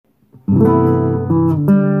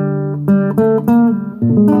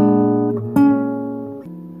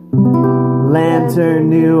Lantern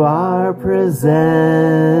Noir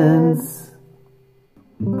presents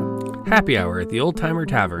Happy Hour at the Old Timer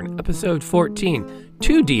Tavern, episode 14.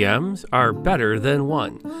 2 DMs are better than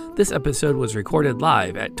 1. This episode was recorded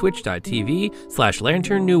live at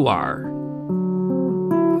twitch.tv/Lantern Noir.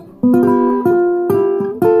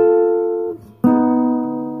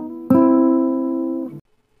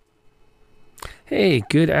 Hey,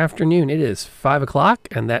 good afternoon. It is 5 o'clock,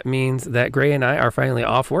 and that means that Gray and I are finally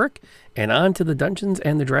off work and on to the Dungeons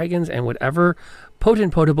and the Dragons and whatever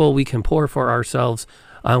potent potable we can pour for ourselves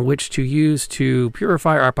on which to use to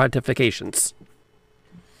purify our pontifications.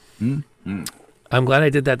 Mm-hmm. I'm glad I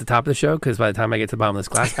did that at the top of the show, because by the time I get to the bottom of this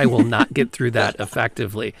class, I will not get through that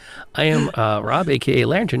effectively. I am Rob, a.k.a.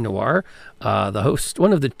 Lantern Noir, the host,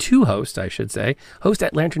 one of the two hosts, I should say, host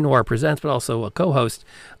at Lantern Noir Presents, but also a co-host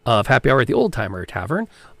of Happy Hour at the Old Timer Tavern,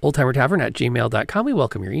 oldtimertavern@gmail.com. We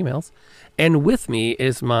welcome your emails. And with me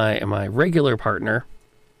is my regular partner,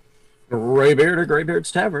 Graybeard or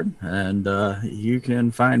Graybeard's Tavern, and you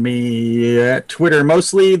can find me at Twitter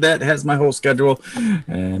mostly. That has my whole schedule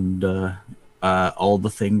and all the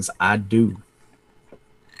things I do.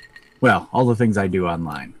 Well, all the things I do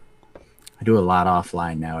online. I do a lot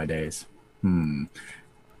offline nowadays.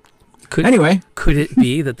 Could it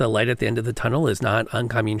be that the light at the end of the tunnel is not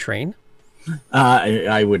oncoming train?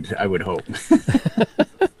 I would hope.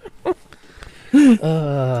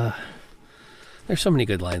 There's so many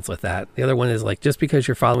good lines with that. The other one is like, just because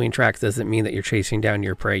you're following tracks doesn't mean that you're chasing down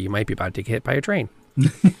your prey. You might be about to get hit by a train.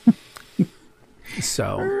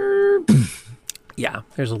 So, yeah,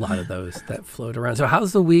 there's a lot of those that float around. So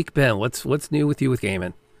how's the week been? What's new with you with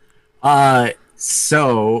gaming?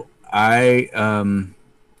 So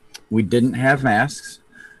we didn't have masks.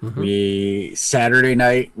 Mm-hmm. Saturday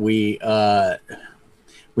night, we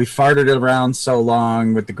farted around so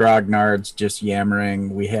long with the grognards just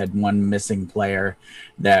yammering. We had one missing player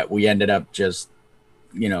that we ended up just,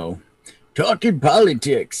 talking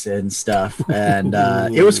politics and stuff. And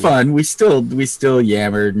it was fun. We still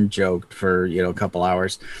yammered and joked for, a couple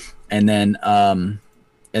hours. And then,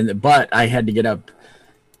 but I had to get up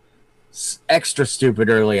extra stupid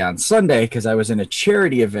early on Sunday because I was in a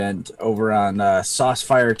charity event over on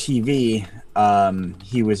Saucefire TV.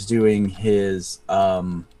 He was doing his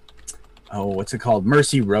what's it called,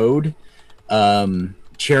 Mercy Road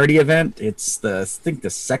charity event. It's I think the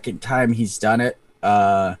second time he's done it,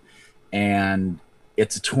 and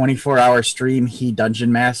it's a 24-hour stream. He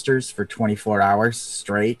dungeon masters for 24 hours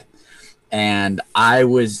straight, and I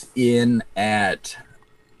was in at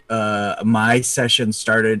my session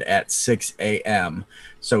started at 6 a.m.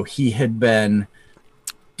 So he had been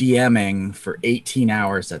DMing for 18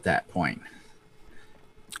 hours at that point.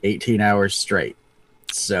 18 hours straight.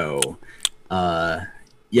 So,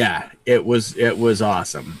 yeah, it was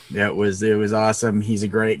awesome. It was awesome. He's a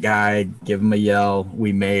great guy. Give him a yell.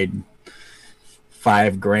 We made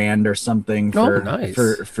 $5,000 or something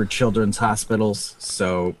for children's hospitals.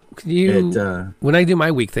 So when I do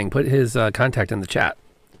my week thing, put his contact in the chat.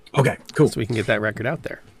 Okay, cool. So we can get that record out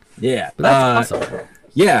there. Yeah. But that's awesome.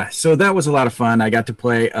 Yeah, so that was a lot of fun. I got to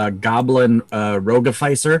play a Goblin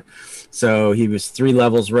Roguificer. So he was 3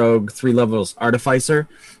 levels Rogue, 3 levels Artificer,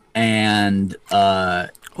 and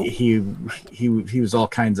he was all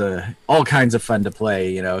kinds of fun to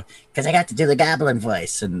play, because I got to do the Goblin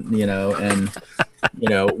voice and wear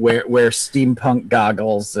steampunk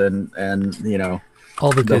goggles and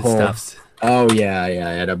all the good stuff. Oh yeah, I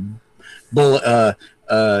had a bullet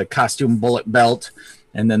costume bullet belt,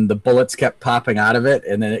 and then the bullets kept popping out of it,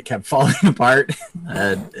 and then it kept falling apart,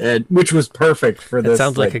 which was perfect for this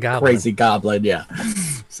sounds like a goblin. Crazy goblin. Yeah.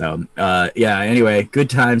 So anyway, good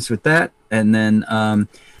times with that. And then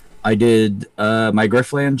I did my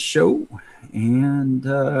Griffland show, and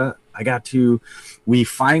we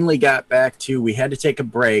finally got back to, we had to take a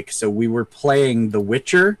break, so we were playing The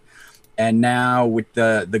Witcher, and now with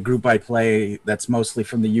the group I play that's mostly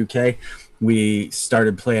from the UK, we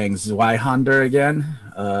started playing Zweihander again,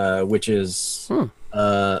 which is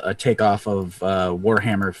a takeoff of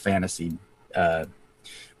Warhammer Fantasy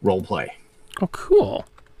roleplay. Oh, cool.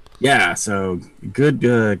 Yeah, so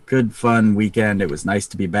good fun weekend. It was nice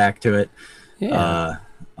to be back to it. Yeah.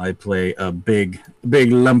 I play a big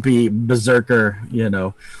lumpy berserker,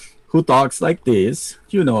 who talks like this,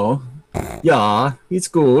 Yeah, he's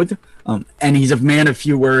good. And he's a man of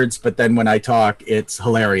few words, but then when I talk, it's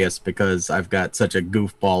hilarious because I've got such a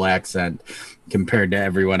goofball accent compared to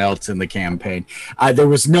everyone else in the campaign. There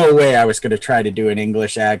was no way I was going to try to do an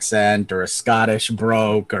English accent or a Scottish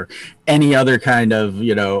brogue or any other kind of,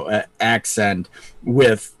 accent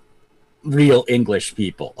with real English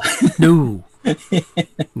people. No.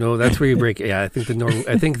 No, that's where you break. Yeah, I think the normal.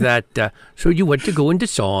 I think that. So you want to go into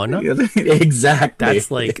sauna? Exactly.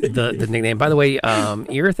 That's like the nickname. By the way,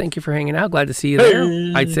 Ear, thank you for hanging out. Glad to see you there.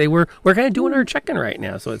 I'd say we're kind of doing our check-in right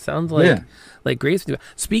now, so it sounds like Grace.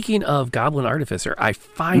 Speaking of Goblin Artificer, I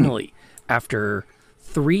finally, after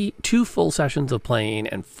 2 full sessions of playing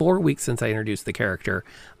and 4 weeks since I introduced the character,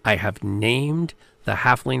 I have named the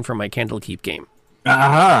halfling from my Candlekeep game.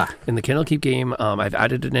 Aha! In the Candlekeep game, I've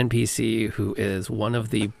added an NPC who is one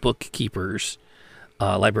of the bookkeepers,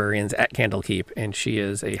 librarians at Candlekeep, and she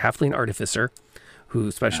is a halfling artificer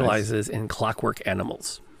who specializes in clockwork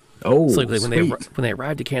animals. Oh, so like sweet. when they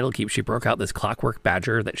arrived at Candlekeep, she broke out this clockwork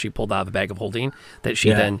badger that she pulled out of the bag of holding that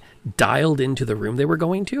she then dialed into the room they were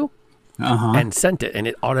going to. And sent it, and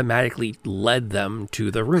it automatically led them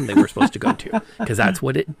to the room they were supposed to go to, because that's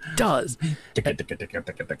what it does.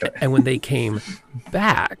 And when they came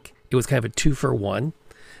back, it was kind of a 2-for-1.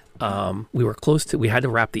 We had to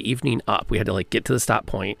wrap the evening up. We had to like get to the stop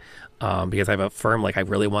point because I have a firm, like I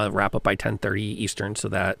really want to wrap up by 10:30 Eastern so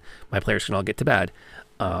that my players can all get to bed.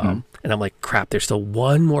 And I'm like, crap, there's still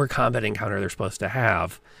one more combat encounter they're supposed to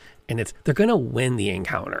have, and they're going to win the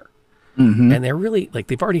encounter. And they're really like,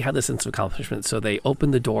 they've already had this sense of accomplishment. So they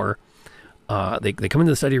open the door, they come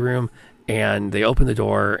into the study room, and they open the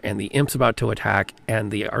door, and the imp's about to attack,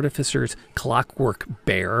 and the artificer's clockwork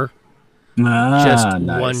bear just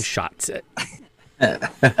one-shots it. And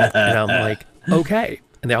I'm like, okay.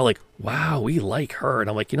 And they're all like, wow, we like her. And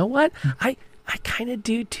I'm like, you know what? I kind of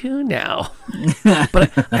do too now.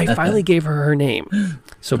 But I finally gave her name.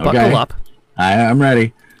 So buckle up. I'm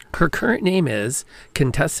ready. Her current name is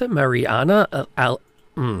Contessa Mariana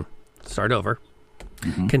start over.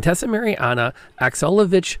 Contessa Mariana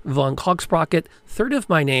Axelovich von Kogsprocket, third of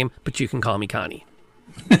my name, but you can call me Connie.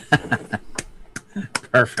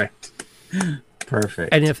 Perfect.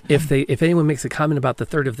 And if anyone makes a comment about the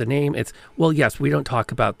third of the name, it's, well, yes, we don't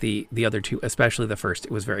talk about the other two, especially the first.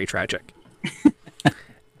 It was very tragic.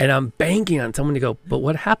 And I'm banking on someone to go, but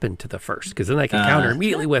what happened to the first? Because then I can counter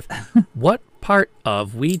immediately with, what part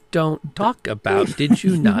of we don't talk about did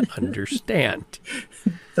you not understand?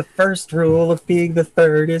 The first rule of being the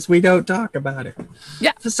third is we don't talk about it.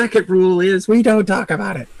 Yeah. The second rule is we don't talk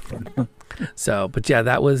about it. So, but yeah,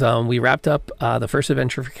 that was, we wrapped up the first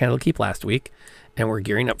adventure for Candlekeep last week, and we're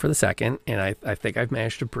gearing up for the second, and I think I've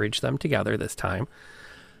managed to bridge them together this time.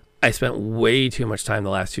 I spent way too much time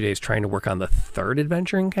the last 2 days trying to work on the third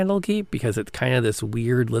adventure in Candlekeep because it's kind of this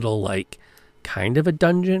weird little, like, kind of a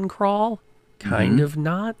dungeon crawl, kind of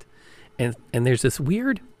not. And there's this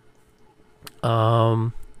weird,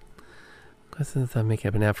 I'm making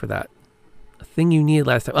up an app for that. A thing you needed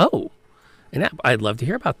last time. Oh, an app. I'd love to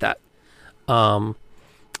hear about that.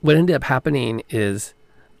 What ended up happening is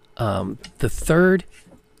the third,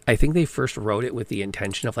 I think they first wrote it with the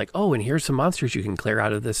intention of like, oh, and here's some monsters you can clear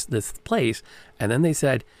out of this place. And then they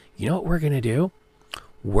said, you know what we're going to do?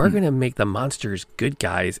 We're going to make the monsters good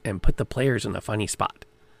guys and put the players in a funny spot.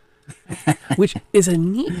 Which is a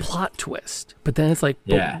neat plot twist. But then it's like,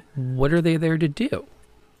 what are they there to do?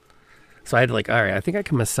 So I had to like, all right, I think I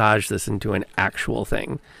can massage this into an actual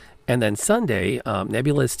thing. And then Sunday,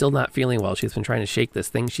 Nebula is still not feeling well. She's been trying to shake this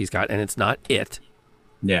thing she's got, and it's not it.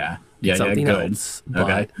 Yeah. It's something else.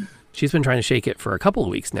 But she's been trying to shake it for a couple of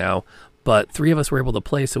weeks now, but 3 of us were able to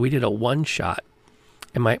play, so we did a one-shot.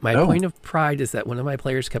 And my point of pride is that one of my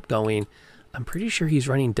players kept going, I'm pretty sure he's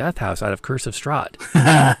running Death House out of Curse of Strahd.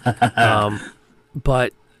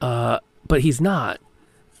 But he's not,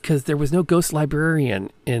 because there was no ghost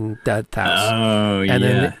librarian in Death House. Oh,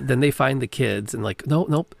 and then they find the kids and like,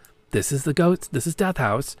 nope, this is the ghost, this is Death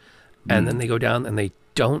House. And then they go down and they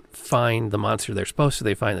don't find the monster they're supposed to.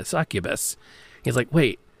 They find the succubus. He's like,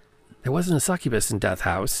 wait, there wasn't a succubus in Death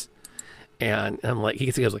House. And I'm like,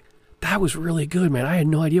 he goes like, that was really good, man. I had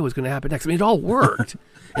no idea what was going to happen next. I mean, it all worked.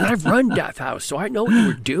 And I've run Death House, so I know what you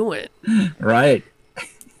were doing. Right.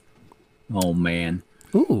 Oh, man.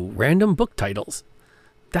 Ooh, random book titles.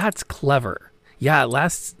 That's clever. Yeah,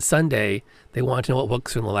 last Sunday, they wanted to know what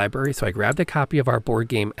books are in the library, so I grabbed a copy of our board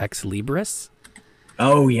game Ex Libris.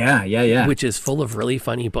 Oh, yeah. Which is full of really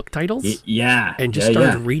funny book titles. And just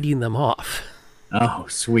started reading them off. Oh,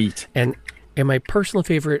 sweet. And my personal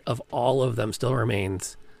favorite of all of them still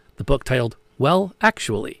remains the book titled, Well,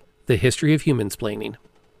 Actually, The History of Humansplaining.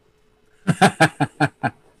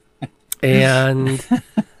 And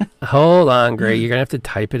hold on, Gray, you're going to have to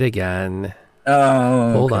type it again.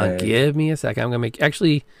 Oh, hold on, give me a second. I'm going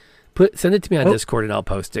to send it to me on Discord and I'll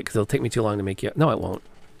post it because it'll take me too long to make you. No, it won't.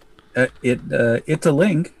 It's a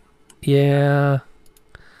link. Yeah.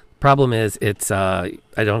 Problem is, it's you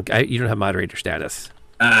don't have moderator status.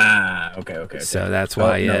 Ah, okay. So that's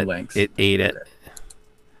why no links. it ate it.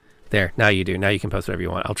 There, now you do. Now you can post whatever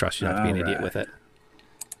you want. I'll trust you not to be an idiot with it.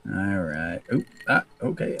 All right.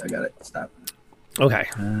 Okay, I got it. Stop. Okay.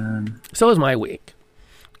 So was my week.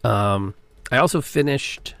 I also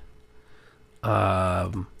finished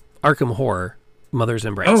Arkham Horror, Mother's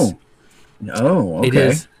Embrace. Oh, okay. It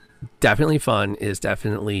is definitely fun. It is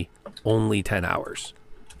definitely only 10 hours.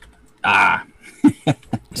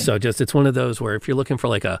 So it's one of those where if you're looking for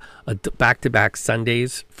like a back-to-back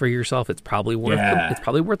Sundays for yourself, it's probably worth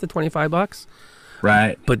the $25.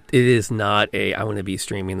 Right. But it is not I want to be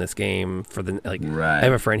streaming this game for the Right. I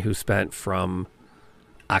have a friend who spent from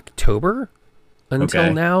October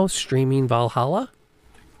until now streaming Valhalla.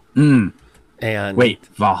 And wait,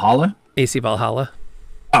 Valhalla? AC Valhalla.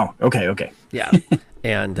 Oh, okay. Yeah.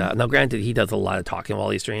 And now granted he does a lot of talking while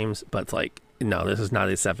he streams, but it's like, no, this is not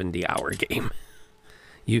a 70-hour game.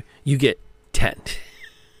 You get 10.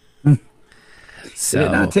 So did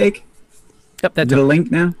it not take? Yep, that took a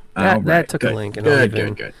link now. That took a link. And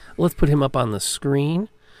Good. Let's put him up on the screen.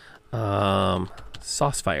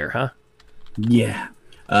 Saucefire, huh? Yeah.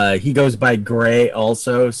 He goes by Gray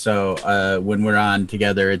also. So when we're on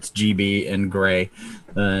together, it's GB and Gray,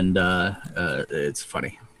 and it's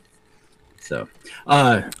funny. So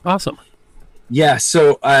awesome. Yeah,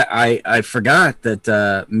 so I forgot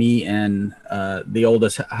that me and the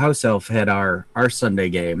oldest house elf had our Sunday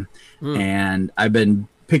game, and I've been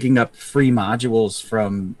picking up free modules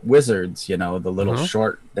from Wizards. You know, the little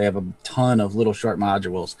short. They have a ton of little short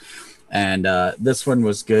modules, and this one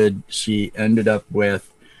was good. She ended up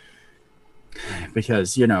with,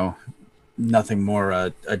 because nothing more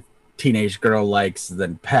a teenage girl likes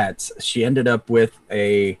than pets. She ended up with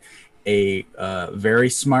a very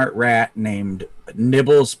smart rat named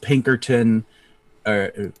Nibbles Pinkerton,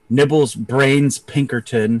 Nibbles Brains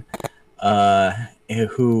Pinkerton,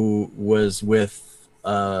 who was with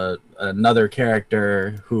another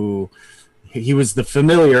character who he was the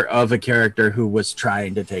familiar of a character who was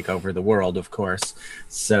trying to take over the world, of course.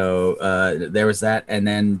 So there was that, and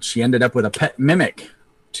then she ended up with a pet mimic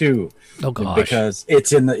too. Oh gosh! Because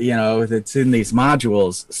it's in it's in these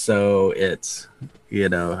modules, so it's.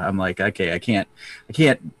 I'm like, okay, I can't,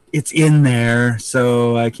 it's in there,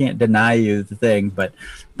 so I can't deny you the thing. But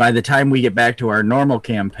by the time we get back to our normal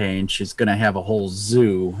campaign, she's going to have a whole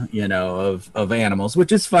zoo, of animals,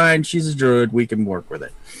 which is fine. She's a druid. We can work with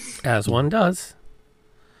it. As one does.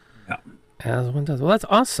 Yeah. As one does. Well, that's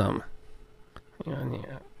awesome.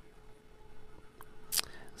 Yeah.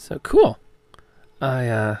 So cool.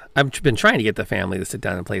 I've been trying to get the family to sit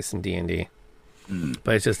down and play some D&D.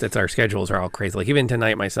 But it's our schedules are all crazy. Like even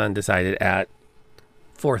tonight, my son decided at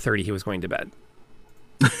 4:30 he was going to bed.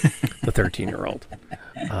 The 13-year-old.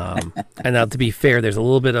 And now, to be fair, there's a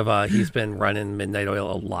little bit of he's been running Midnight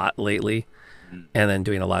Oil a lot lately, and then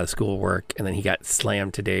doing a lot of schoolwork. And then he got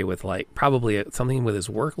slammed today with probably something with his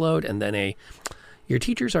workload, and then your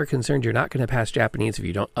teachers are concerned you're not going to pass Japanese if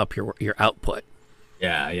you don't up your output.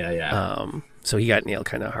 Yeah. So he got nailed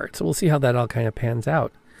kind of hard. So we'll see how that all kind of pans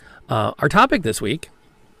out. Our topic this week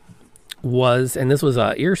was, and this was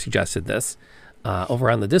Ear suggested this over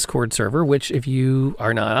on the Discord server, which if you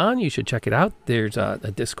are not on, you should check it out. There's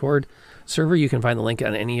a Discord server. You can find the link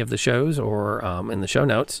on any of the shows or in the show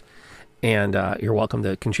notes, and you're welcome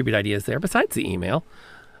to contribute ideas there besides the email.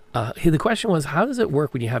 The question was, how does it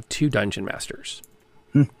work when you have two dungeon masters?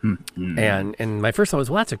 And my first thought was,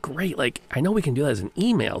 well, that's a great, I know we can do that as an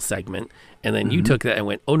email segment. And then you took that and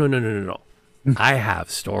went, oh, no. I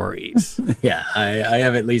have stories. Yeah, I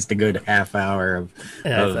have at least a good half hour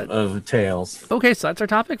of tales. Okay, so that's our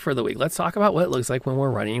topic for the week. Let's talk about what it looks like when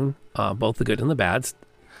we're running both the good and the bads.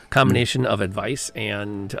 Combination of advice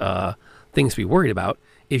and things to be worried about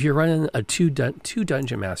if you're running a two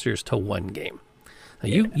dungeon masters to one game. Now,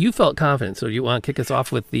 you felt confident, so you want to kick us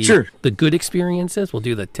off with the good experiences? We'll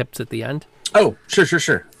do the tips at the end. Oh,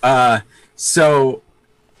 sure.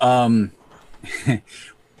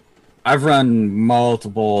 I've run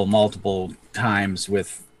multiple times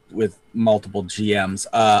with multiple GMs.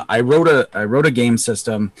 I wrote a game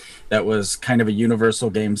system that was kind of a universal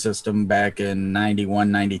game system back in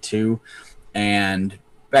 91, 92. And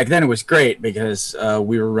back then it was great because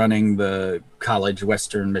we were running the College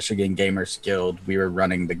Western Michigan Gamers Guild. We were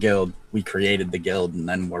running the guild. We created the guild and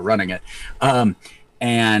then we're running it.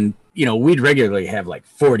 And we'd regularly have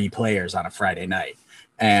 40 players on a Friday night.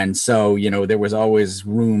 And so, there was always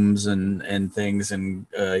rooms and things and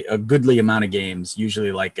a goodly amount of games,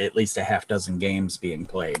 usually at least a half dozen games being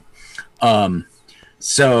played.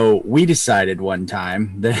 So we decided one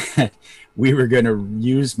time that we were going to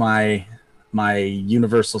use my my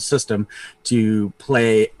Universal system to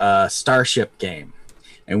play a Starship game,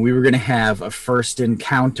 and we were going to have a first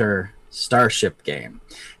encounter Starship game.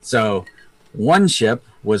 So one ship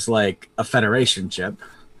was like a Federation ship,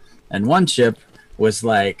 and one ship was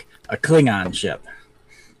like a Klingon ship.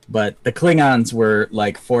 But the Klingons were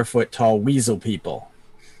like 4-foot tall weasel people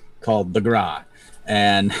called the Gra.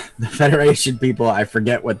 And the Federation people, I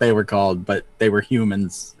forget what they were called, but they were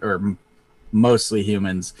humans, or mostly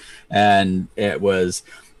humans. And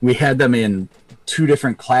we had them in 2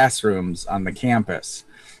 different classrooms on the campus.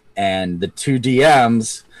 And the 2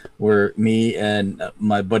 DMs were me and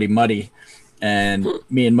my buddy Muddy. And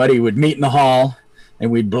me and Muddy would meet in the hall,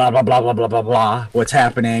 and we'd blah, blah, blah, blah, blah, blah, blah, what's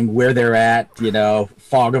happening, where they're at,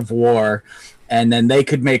 fog of war. And then they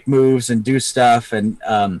could make moves and do stuff. And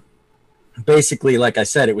basically, like I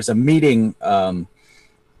said, it was a meeting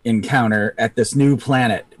encounter at this new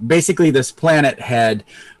planet. Basically, this planet had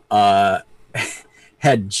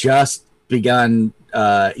just begun,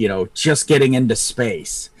 just getting into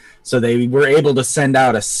space. So they were able to send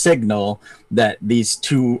out a signal that these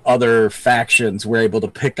 2 other factions were able to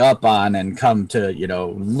pick up on and come to,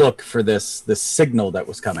 look for this signal that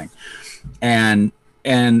was coming. And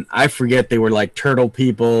I forget, they were like turtle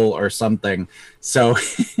people or something. So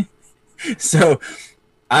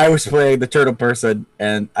I was playing the turtle person,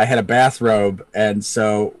 and I had a bathrobe. And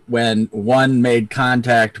so when one made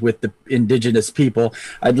contact with the indigenous people,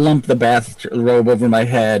 I'd lump the bathrobe over my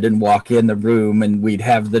head and walk in the room, and we'd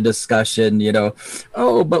have the discussion,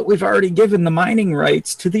 oh, but we've already given the mining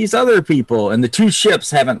rights to these other people. And the 2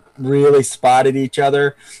 ships haven't really spotted each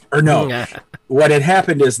other. Or no, what had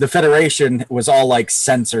happened is the Federation was all like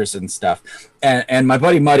sensors and stuff. And my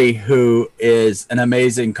buddy Muddy, who is an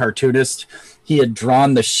amazing cartoonist, he had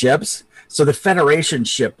drawn the ships. So the Federation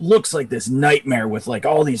ship looks like this nightmare with like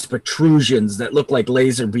all these protrusions that look like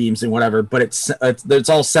laser beams and whatever, but it's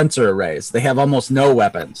all sensor arrays. They have almost no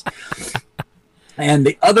weapons. And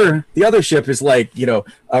the other ship is like,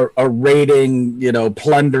 a raiding,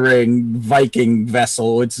 plundering Viking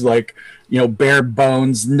vessel. It's like, bare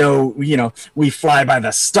bones, no, we fly by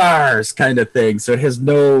the stars kind of thing. So it has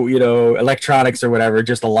no, electronics or whatever,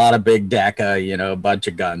 just a lot of big DECA, a bunch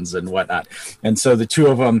of guns and whatnot. And so the 2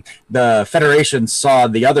 of them, the Federation saw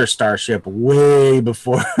the other starship way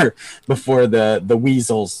before the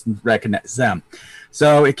weasels recognized them.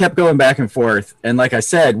 So it kept going back and forth. And like I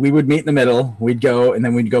said, we would meet in the middle, we'd go, and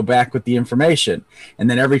then we'd go back with the information. And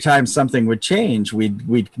then every time something would change,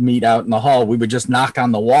 we'd meet out in the hall. We would just knock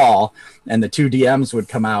on the wall, and the 2 DMs would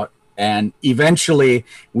come out. And eventually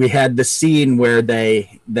we had the scene where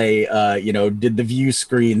they did the view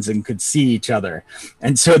screens and could see each other.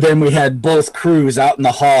 And so then we had both crews out in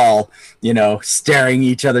the hall, staring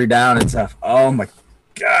each other down and stuff. Oh my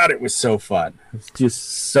God, it was so fun. It's just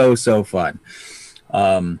so fun.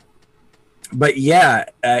 But yeah,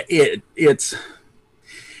 it's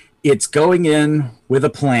going in with a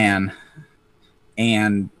plan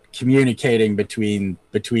and communicating between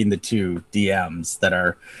the 2 DMs.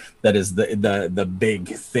 That is the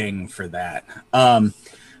big thing for that.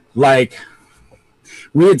 Like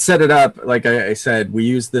we had set it up, like I said, we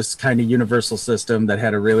used this kind of universal system that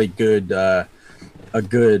had a really good,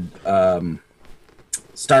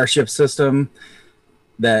 starship system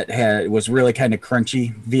that was really kind of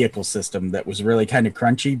crunchy, vehicle system that was really kind of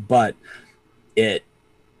crunchy, but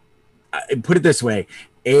put it this way,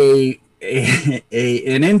 an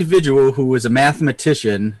individual who was a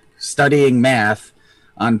mathematician studying math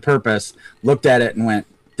on purpose looked at it and went,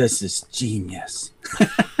 "This is genius."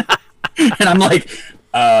 And I'm like,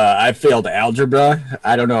 I failed algebra.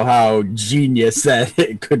 I don't know how genius that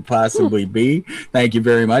it could possibly be. Thank you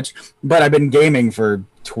very much. But I've been gaming for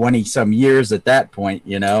 20 some years at that point,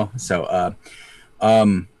 So, a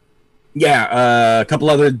couple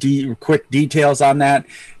other quick details on that.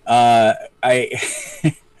 All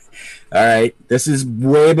right, this is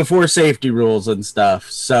way before safety rules and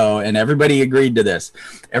stuff. So, and everybody agreed to this.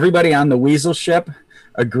 Everybody on the Weasel ship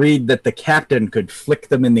agreed that the captain could flick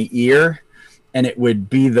them in the ear, and it would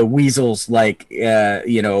be the weasels like,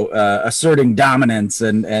 asserting dominance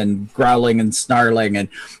and growling and snarling.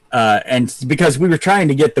 And because we were trying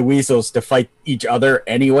to get the weasels to fight each other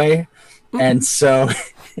anyway. And so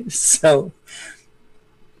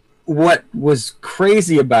what was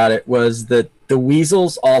crazy about it was that the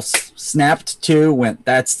weasels all snapped to, went,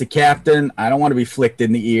 "That's the captain. I don't want to be flicked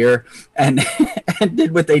in the ear," and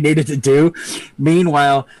did what they needed to do.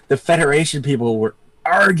 Meanwhile, the Federation people were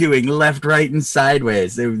arguing left, right, and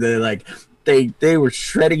sideways. They're like, they were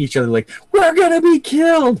shredding each other like, we're gonna be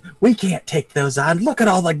killed. We can't take those on. Look at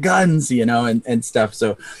all the guns, and stuff.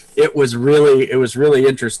 So it was really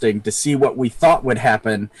interesting to see what we thought would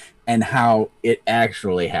happen and how it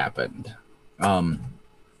actually happened.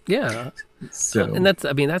 Yeah. So And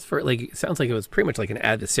that's for like, it sounds like it was pretty much like an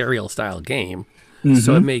adversarial style game. Mm-hmm.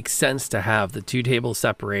 So it makes sense to have the two tables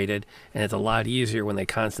separated, and it's a lot easier when they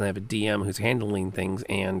constantly have a DM who's handling things.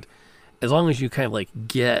 And as long as you kind of like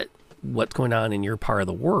get what's going on in your part of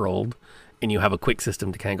the world, and you have a quick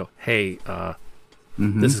system to kind of go, hey,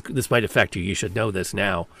 this might affect you. You should know this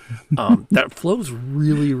now. That flows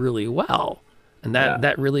really, really well, and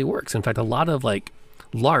that really works. In fact, a lot of like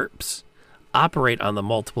LARPs operate on the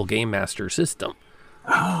multiple game master system.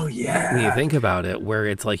 Oh yeah. When you think about it, where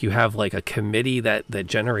it's like you have like a committee that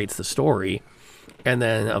generates the story, and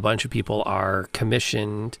then a bunch of people are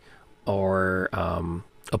commissioned or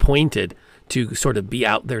appointed to sort of be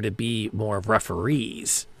out there to be more of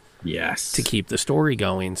referees. Yes. To keep the story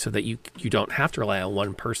going, so that you don't have to rely on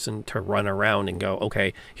one person to run around and go,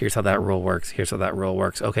 okay, here's how that rule works. Here's how that rule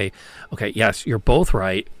works. Okay, yes, you're both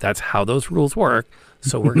right. That's how those rules work.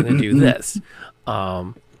 So we're going to do this,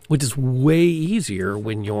 which is way easier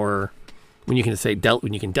when you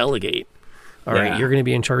can delegate. All right, you're going to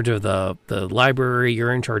be in charge of the library.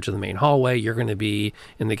 You're in charge of the main hallway. You're going to be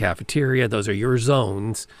in the cafeteria. Those are your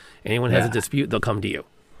zones. Anyone has a dispute, they'll come to you.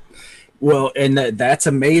 Well, and that's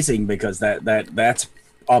amazing, because that's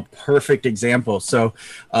a perfect example. So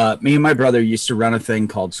me and my brother used to run a thing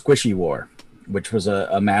called Squishy War, which was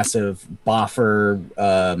a massive boffer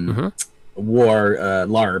war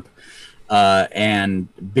LARP.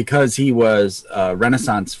 And because he was a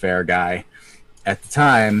Renaissance Fair guy at the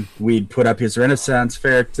time, we'd put up his Renaissance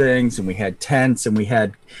Fair things, and we had tents, and we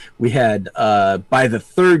had by the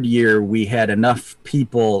third year, we had enough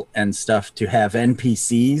people and stuff to have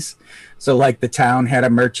NPCs. So like the town had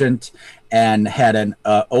a merchant and had an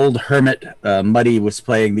old hermit. Muddy was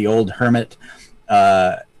playing the old hermit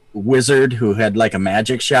wizard who had like a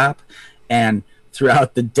magic shop. And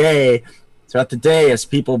throughout the day, as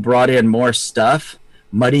people brought in more stuff,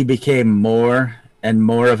 Muddy became more and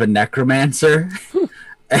more of a necromancer.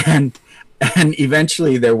 and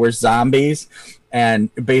eventually there were zombies.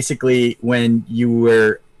 And basically when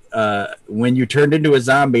you turned into a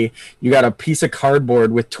zombie, you got a piece of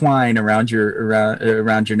cardboard with twine around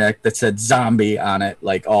your neck that said zombie on it,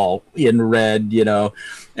 like all in red,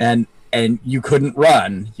 and you couldn't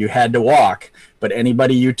run. You had to walk. But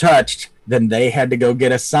anybody you touched, then they had to go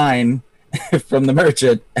get a sign from the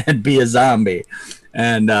merchant and be a zombie.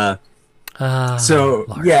 And so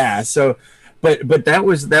but that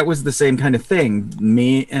was the same kind of thing.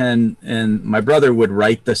 Me and my brother would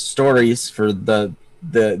write the stories for the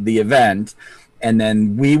event, and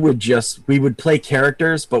then we would play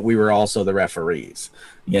characters, but we were also the referees,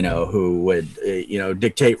 who would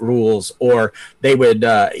dictate rules. Or they would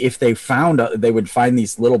if they would find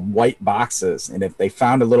these little white boxes, and if they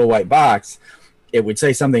found a little white box, it would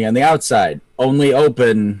say something on the outside, only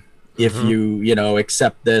open if you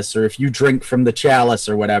accept this, or if you drink from the chalice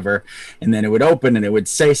or whatever. And then it would open and it would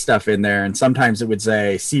say stuff in there, and sometimes it would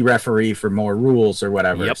say see referee for more rules or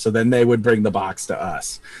whatever. So then they would bring the box to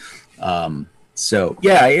us. So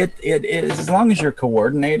yeah, it is, as long as you're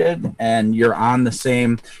coordinated and you're on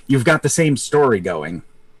you've got the same story going,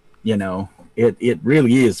 it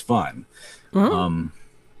really is fun. Well,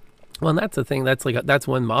 and that's the thing. That's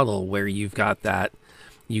one model where you've got that.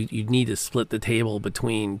 You need to split the table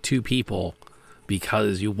between two people,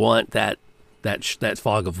 because you want that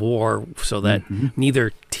fog of war, so that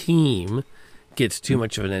neither team gets too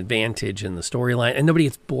much of an advantage in the storyline, and nobody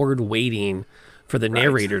gets bored waiting for the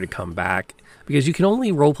narrator to come back, because you can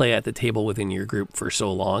only roleplay at the table within your group for so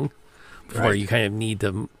long before you kind of need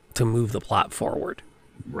to move the plot forward.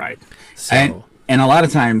 Right. So. And a lot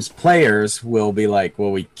of times players will be like,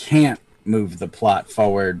 well, we can't move the plot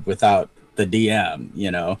forward without the DM,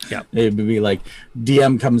 It'd be like,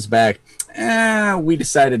 DM comes back, we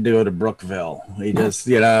decided to go to Brookville. We just,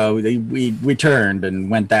 we turned and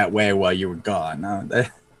went that way while you were gone.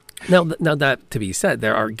 Now that to be said,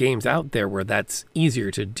 there are games out there where that's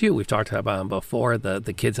easier to do. We've talked about them before.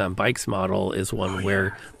 The Kids on Bikes model is one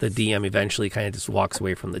where the DM eventually kind of just walks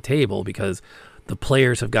away from the table, because the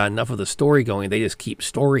players have got enough of the story going. They just keep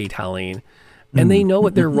storytelling, and they know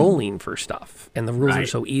what they're rolling for stuff. And the rules are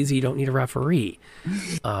so easy, you don't need a referee.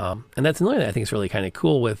 And that's another thing I think is really kind of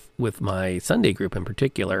cool with my Sunday group in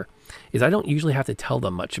particular, is I don't usually have to tell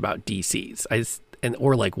them much about DCs.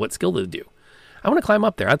 Or like what skill to do. I want to climb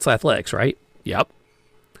up there. That's athletics, right? Yep.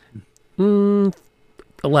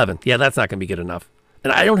 11. Yeah, that's not going to be good enough.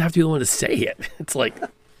 And I don't have to be the one to say it. It's like,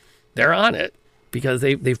 they're on it because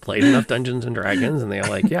they've played enough Dungeons and Dragons, and they're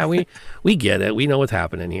like, yeah, we get it. We know what's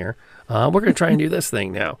happening here. We're going to try and do this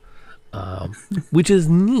thing now. Which is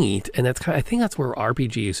neat, and I think that's where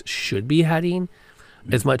RPGs should be heading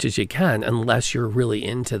as much as you can, unless you're really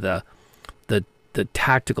into the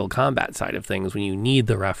tactical combat side of things, when you need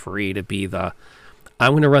the referee to be I'm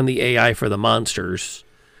going to run the AI for the monsters,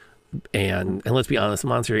 and let's be honest, the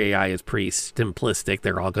monster AI is pretty simplistic.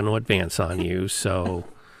 They're all going to advance on you, so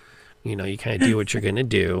you kind of do what you're going to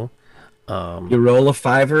do. You roll a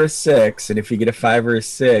 5 or a 6, and if you get a 5 or a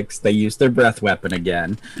 6, they use their breath weapon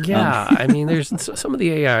again. Yeah, I mean, there's some of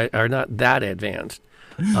the AI are not that advanced.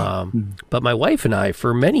 But my wife and I,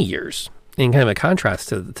 for many years, in kind of a contrast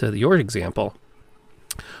to your example,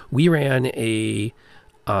 we ran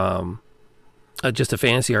just a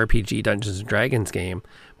fantasy RPG Dungeons and Dragons game,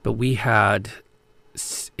 but we had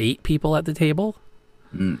 8 people at the table.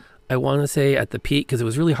 I want to say at the peak, because it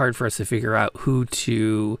was really hard for us to figure out who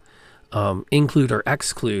to include or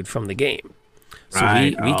exclude from the game. So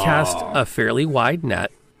we cast a fairly wide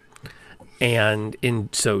net, and in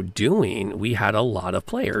so doing, we had a lot of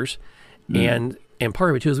players, and part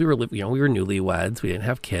of it too is we were newlyweds, we didn't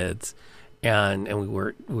have kids, and we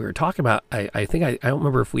were talking about. I think I don't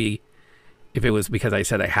remember if it was because I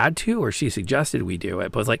said I had to or she suggested we do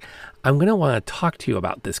it, but I was like, I'm going to want to talk to you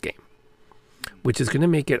about this game, which is going to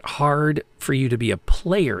make it hard for you to be a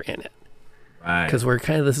player in it. Right. Because I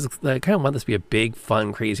kind of want this to be a big,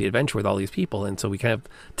 fun, crazy adventure with all these people. And so we kind of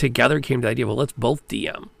together came to the idea, well, let's both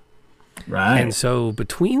DM. Right. And so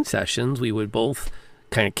between sessions, we would both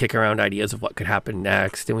kind of kick around ideas of what could happen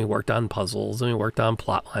next. And we worked on puzzles, and we worked on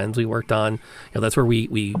plot lines. We worked on, that's where we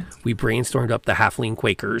brainstormed up the Halfling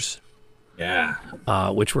Quakers. Yeah.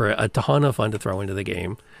 Which were a ton of fun to throw into the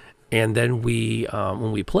game. And then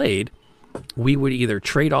when we played, we would either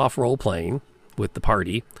trade off role-playing with the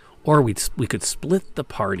party, or we could split the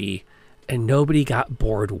party and nobody got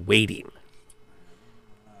bored waiting.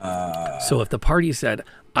 So if the party said,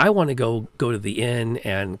 I want to go to the inn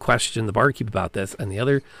and question the barkeep about this, and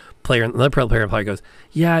another player probably goes,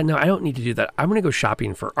 yeah, no, I don't need to do that. I'm going to go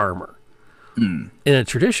shopping for armor. In a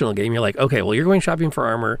traditional game, you're like, okay, well, you're going shopping for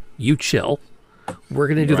armor. You chill. We're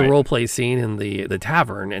going to do the role play scene in the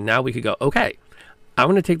tavern, and now we could go, okay, I'm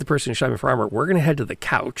going to take the person shopping for armor. We're going to head to the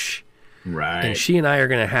couch. Right. And she and I are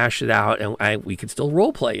going to hash it out, and we could still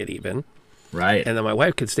role play it even. Right. And then my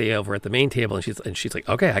wife could stay over at the main table, and she's like,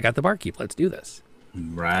 okay, I got the barkeep. Let's do this.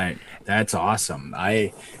 Right. That's awesome.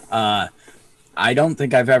 I don't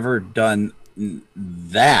think I've ever done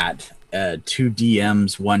that 2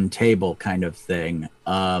 DMs, 1 table kind of thing.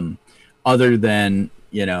 Other than,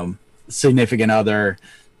 significant other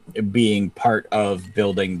being part of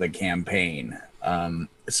building the campaign.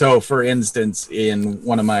 So, for instance, in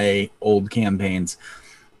one of my old campaigns,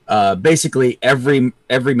 basically every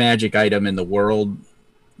magic item in the world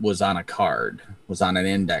was on a card, was on an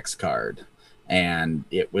index card, and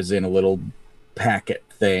it was in a little packet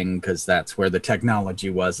thing because that's where the technology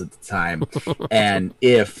was at the time. And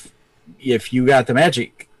if you got the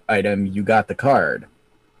magic item, you got the card,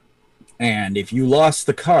 and if you lost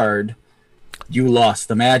the card, you lost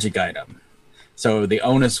the magic item. So the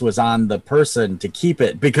onus was on the person to keep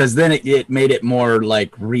it, because then it made it more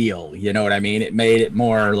like real. You know what I mean? It made it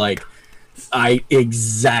more like, I've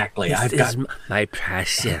got my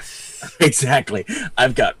precious. Exactly.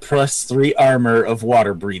 I've got +3 armor of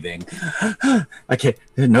water breathing. I can't.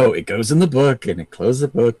 No, it goes in the book, and it closes the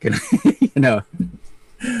book, and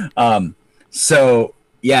So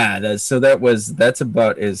yeah, that's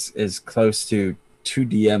about as close to 2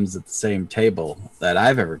 DMs at the same table that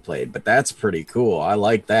I've ever played, but that's pretty cool. I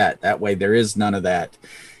like that. That way there is none of that,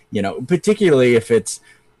 particularly if it's,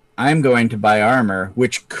 I'm going to buy armor,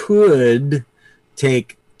 which could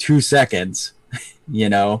take 2 seconds,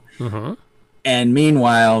 Mm-hmm. And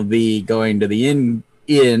meanwhile, the going to the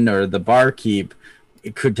inn or the barkeep,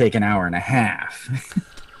 it could take an hour and a half.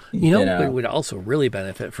 What would also really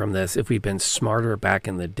benefit from this, if we'd been smarter back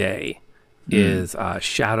in the day, is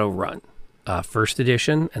Shadowrun. First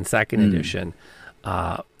edition and second edition,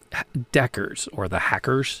 Deckers, or the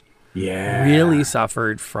hackers, really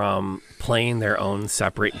suffered from playing their own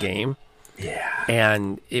separate game. Yeah.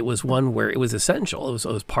 And it was one where it was essential. It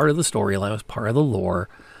was part of the storyline, it was part of the lore.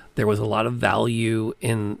 There was a lot of value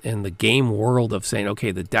in the game world of saying, okay,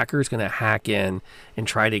 the Decker's going to hack in and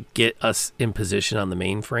try to get us in position on the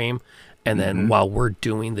mainframe. And then while we're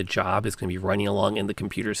doing the job, it's going to be running along in the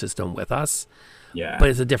computer system with us. Yeah. But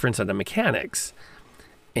it's a different set of mechanics.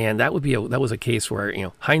 And that was a case where,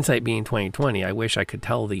 hindsight being 2020, I wish I could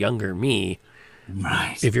tell the younger me,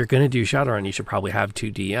 right, if you're going to do Shadowrun, you should probably have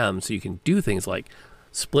 2 DMs so you can do things like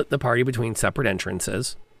split the party between separate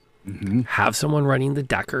entrances, have someone running the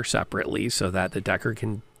decker separately so that the decker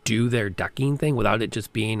can do their decking thing without it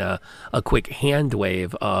just being a quick hand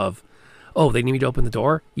wave of, oh, they need me to open the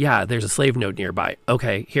door? Yeah, there's a slave node nearby.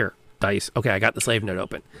 Okay, here, dice. Okay, I got the slave node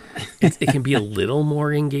open. It can be a little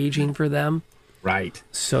more engaging for them. Right.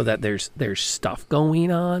 So that there's stuff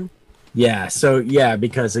going on. Yeah, so yeah,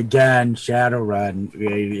 because again,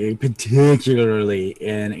 Shadowrun, particularly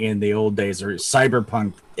in the old days, or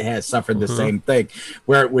Cyberpunk has suffered the same thing,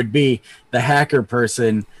 where it would be the hacker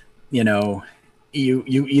person, you know, you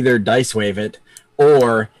either dice wave it,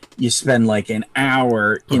 or you spend like an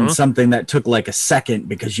hour in something that took like a second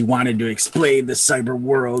because you wanted to explain the cyber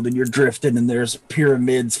world, and you're drifting and there's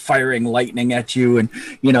pyramids firing lightning at you, and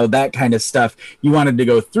you know, that kind of stuff. You wanted to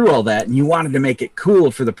go through all that, and you wanted to make it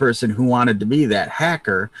cool for the person who wanted to be that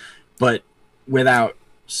hacker, but without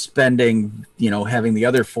spending, you know, having the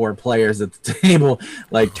other 4 players at the table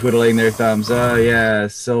like twiddling their thumbs. Oh yeah,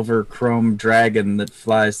 silver chrome dragon that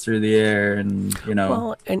flies through the air, and you know.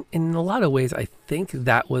 Well, and in a lot of ways, I think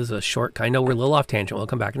that was a shortcut. I know we're a little off tangent. We'll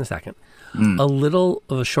come back in a second. A little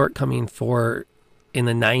of a shortcoming for, in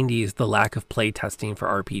the 90s, the lack of play testing for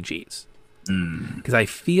RPGs. Because I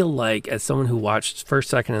feel like, as someone who watched first,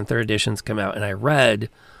 second, and third editions come out, and I read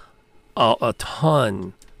a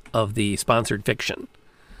ton of the sponsored fiction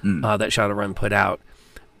that Shadowrun put out,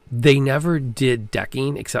 they never did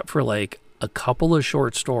decking except for like a couple of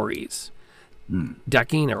short stories.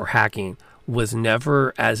 Decking or hacking was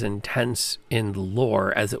never as intense in the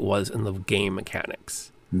lore as it was in the game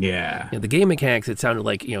mechanics. Yeah. You know, the game mechanics, it sounded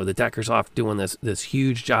like, you know, the decker's off doing this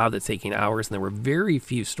huge job that's taking hours, and there were very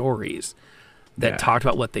few stories that talked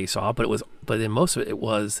about what they saw, but in most of it, it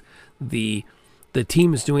was the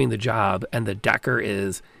team is doing the job, and the decker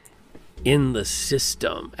is in the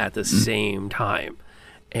system at the same time.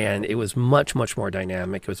 And it was much, much more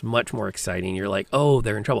dynamic. It was much more exciting. You're like, oh,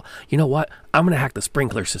 they're in trouble. You know what? I'm going to hack the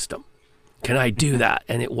sprinkler system. Can I do that?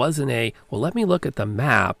 And it wasn't well, let me look at the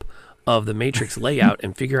map of the matrix layout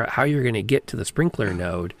and figure out how you're going to get to the sprinkler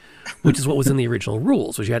node, which is what was in the original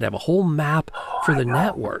rules, was you had to have a whole map for the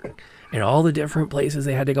network and all the different places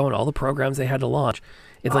they had to go and all the programs they had to launch.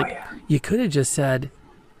 It's you could have just said,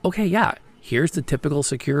 okay, yeah, here's the typical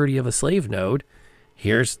security of a slave node.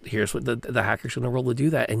 Here's what the hacker's going to roll to do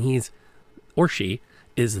that. And he's, or she,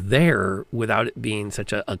 is there without it being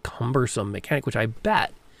such a cumbersome mechanic, which I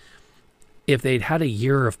bet if they'd had a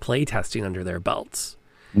year of play testing under their belts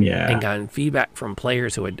and gotten feedback from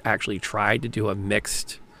players who had actually tried to do a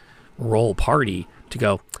mixed role party to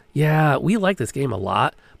go, yeah, we like this game a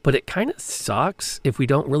lot, but it kind of sucks if we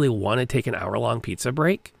don't really want to take an hour-long pizza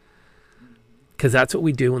break, because that's what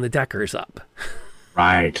we do when the decker's up.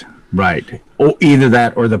 Right. Oh, either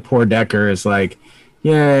that or the poor decker is like,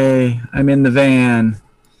 yay, I'm in the van.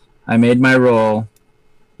 I made my roll.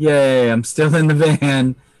 Yay, I'm still in the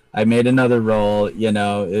van. I made another roll. You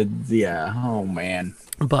know, oh, man.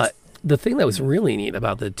 But the thing that was really neat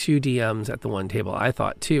about the 2 DMs at the one table, I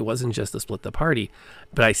thought, too, wasn't just to split the party.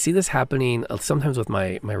 But I see this happening sometimes with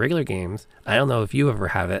my regular games. I don't know if you ever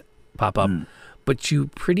have it pop up. But you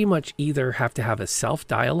pretty much either have to have a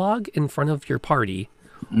self-dialogue in front of your party,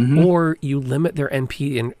 or you limit their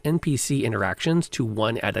NPC interactions to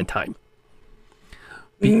 1 at a time.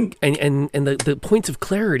 And the points of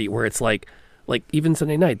clarity where it's like even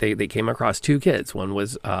Sunday night, they came across 2 kids. One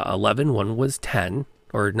was 11, one was 10,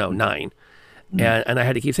 or no, 9. And I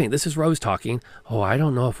had to keep saying, this is Rose talking. Oh, I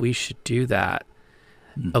don't know if we should do that.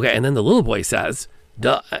 Okay, and then the little boy says,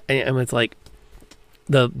 duh. And it's like,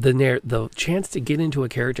 the chance to get into a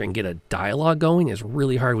character and get a dialogue going is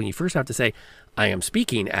really hard when you first have to say, I am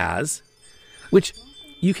speaking as, which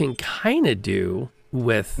you can kind of do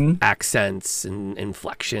with accents and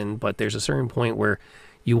inflection, but there's a certain point where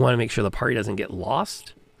you want to make sure the party doesn't get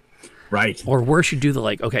lost. Right. Or worse, you do the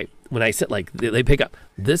like, okay, when I sit like, they pick up,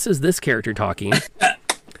 this is this character talking,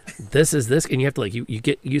 this is this, and you have to like, you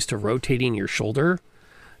get used to rotating your shoulder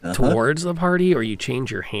towards the party, or you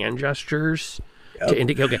change your hand gestures to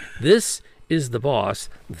indicate, okay, this is the boss,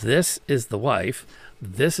 this is the wife,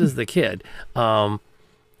 this is the kid, so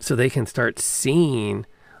they can start seeing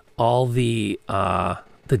all the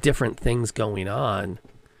different things going on.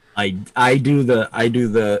 I do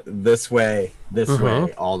the this way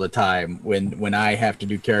all the time when I have to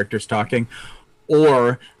do characters talking,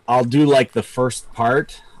 or I'll do like the first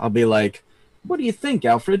part. I'll be like, what do you think,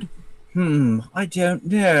 Alfred? I don't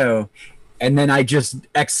know. And then I just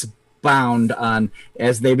expound on,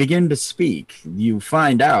 as they begin to speak, you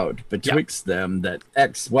find out betwixt them that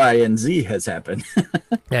X, Y, and Z has happened.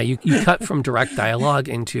 Yeah, you cut from direct dialogue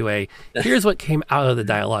into here's what came out of the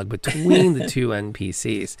dialogue between the two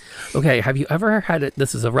NPCs. Okay, have you ever had it?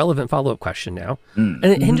 This is a relevant follow-up question now, and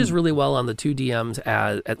it hinges really well on the two DMs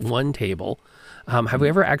at one table. Have we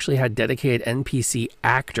ever actually had dedicated NPC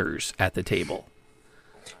actors at the table?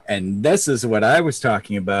 And this is what I was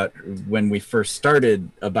talking about when we first started,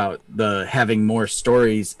 about the having more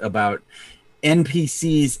stories about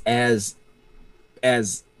NPCs as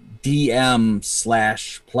DM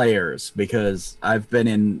 / players, because I've been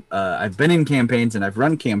in campaigns and I've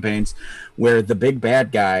run campaigns where the big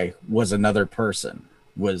bad guy was another person,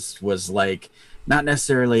 was like not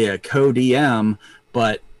necessarily a co-DM,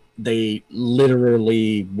 but they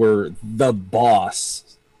literally were the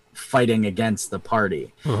boss fighting against the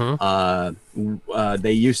party.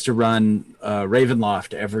 They used to run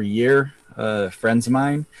Ravenloft every year, friends of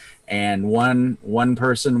mine, and one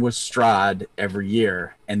person was Strahd every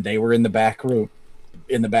year, and they were in the back room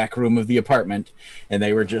of the apartment, and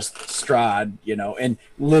they were just Strahd, and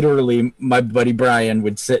literally my buddy Brian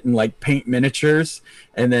would sit and like paint miniatures,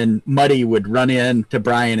 and then Muddy would run in to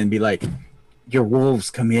Brian and be like, "Your wolves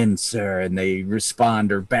come in, sir," and they respond,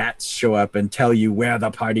 or bats show up and tell you where the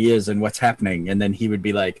party is and what's happening. And then he would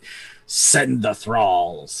be like, "Send the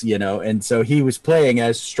thralls," and so he was playing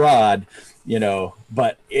as Strahd,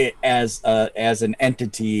 but as an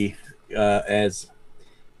entity, as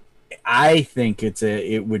I think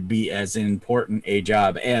it would be as important a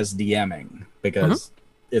job as DMing, because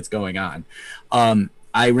it's going on.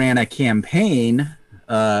 I ran a campaign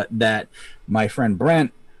that my friend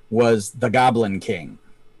Brent was the Goblin King,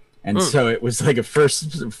 and so it was like a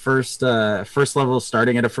first level,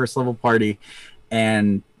 starting at a first level party,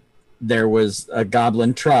 and there was a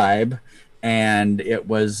goblin tribe, and it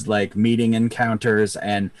was like meeting encounters,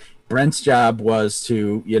 and Brent's job was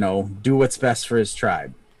to do what's best for his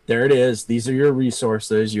tribe. There it is. These are your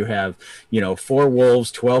resources. You have 4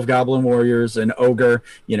 wolves, 12 goblin warriors, an ogre.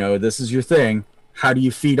 This is your thing. How do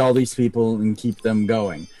you feed all these people and keep them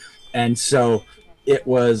going? And so it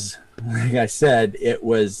was, like I said, it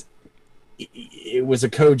was a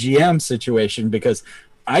co-GM situation, because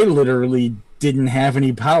I literally didn't have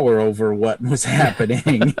any power over what was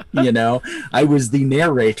happening. I was the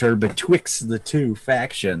narrator betwixt the two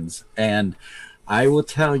factions, and I will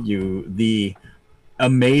tell you, the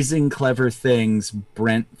amazing clever things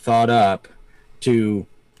Brent thought up to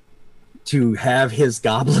have his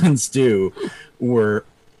goblins do were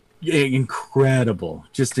incredible,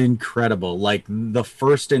 just incredible. Like the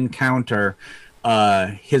first encounter,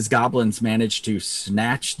 his goblins managed to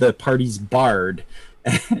snatch the party's bard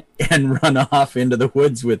and run off into the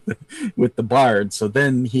woods with the bard. So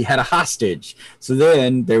then he had a hostage. So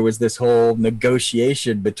then there was this whole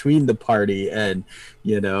negotiation between the party, and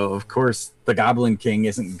of course the Goblin King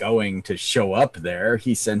isn't going to show up there.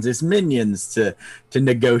 He sends his minions to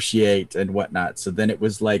negotiate and whatnot. So then it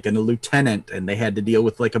was like a lieutenant, and they had to deal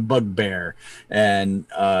with like a bugbear, and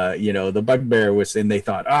the bugbear was, and they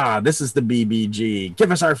thought, this is the BBG,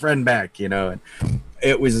 give us our friend back, and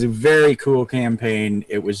it was a very cool campaign.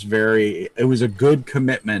 It was a good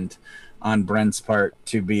commitment on Brent's part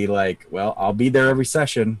to be like, well, I'll be there every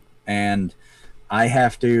session, and I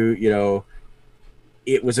have to,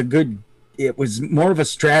 it was more of a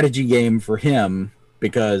strategy game for him,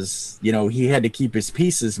 because, he had to keep his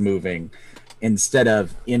pieces moving instead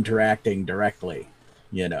of interacting directly,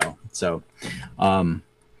 so,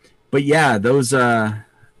 but yeah, those are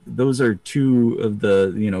two of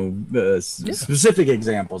the specific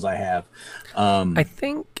examples I have. I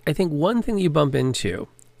think one thing you bump into,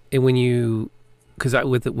 and when you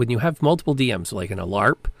have multiple DMs, like in a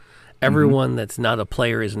LARP, everyone that's not a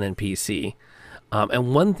player is an NPC.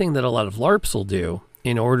 And one thing that a lot of LARPs will do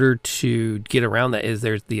in order to get around that is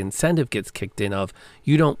there's the incentive gets kicked in of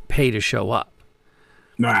you don't pay to show up.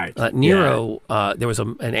 Right. Nero, there was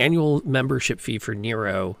an annual membership fee for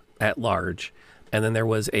Nero at large. And then there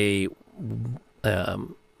was a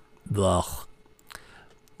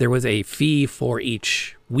fee for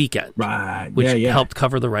each weekend, right? Which helped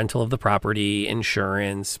cover the rental of the property,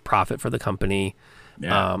 insurance, profit for the company,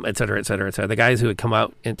 et cetera, et cetera, et cetera. The guys who had come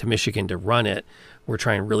out into Michigan to run it were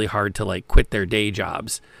trying really hard to like quit their day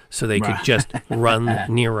jobs so they could just run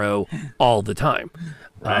Nero all the time.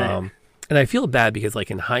 Right. And I feel bad because, like,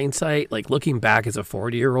 in hindsight, like looking back as a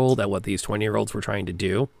 40-year-old at what these 20-year-olds were trying to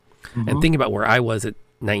do. And think about where I was at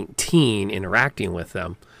 19 interacting with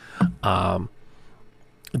them.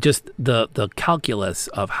 Just the calculus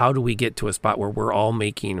of how do we get to a spot where we're all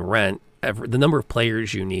making rent, the number of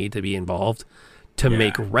players you need to be involved to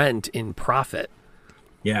make rent in profit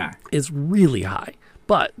Yeah. is really high.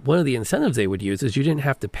 But one of the incentives they would use is you didn't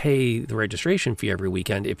have to pay the registration fee every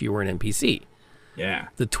weekend if you were an NPC. Yeah.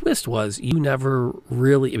 The twist was you never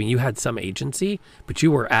really, I mean, you had some agency, but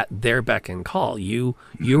you were at their beck and call. You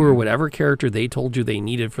were whatever character they told you they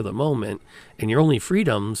needed for the moment, and your only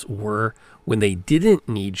freedoms were when they didn't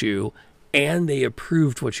need you and they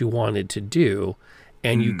approved what you wanted to do,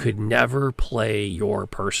 and you could never play your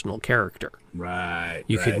personal character. Right.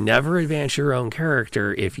 You could never advance your own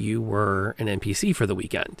character if you were an NPC for the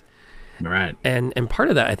weekend. Right. And part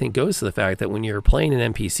of that, I think, goes to the fact that when you're playing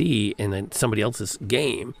an NPC in somebody else's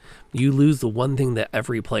game, you lose the one thing that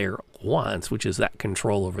every player wants, which is that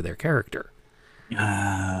control over their character. You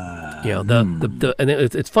know, and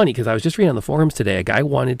it's funny because I was just reading on the forums today, a guy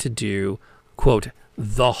wanted to do, quote,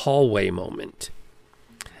 the hallway moment.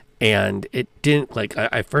 And it didn't, like,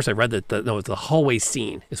 I first I read that, it's the hallway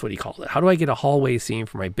scene is what he called it. How do I get a hallway scene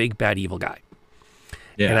for my big bad evil guy?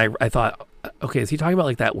 Yeah. And I thought, okay, is he talking about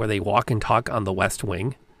like that where they walk and talk on the West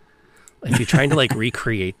Wing? Like, he's trying to like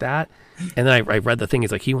recreate that. And then I read the thing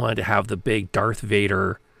is like he wanted to have the big Darth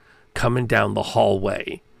Vader coming down the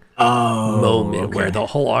hallway moment where the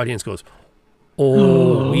whole audience goes,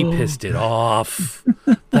 oh, we pissed it off.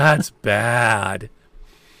 That's bad.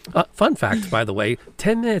 Fun fact, by the way,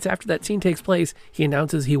 10 minutes after that scene takes place, he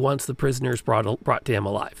announces he wants the prisoners brought to him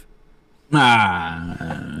alive.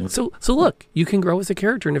 So look, you can grow as a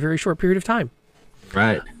character in a very short period of time.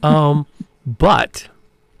 Right. But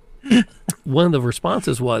one of the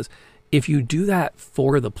responses was, if you do that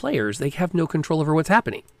for the players, they have no control over what's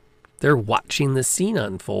happening. They're watching the scene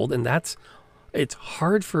unfold, and it's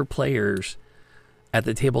hard for players at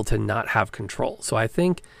the table to not have control. So I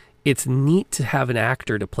think it's neat to have an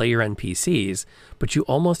actor to play your NPCs, but you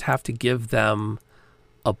almost have to give them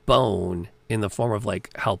a bone in the form of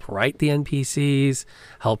like help write the NPCs,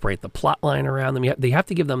 help write the plot line around them. They have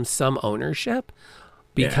to give them some ownership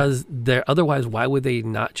because they're otherwise, why would they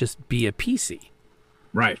not just be a PC?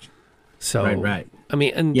 Right. So, right. I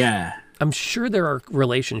mean, and I'm sure there are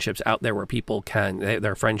relationships out there where people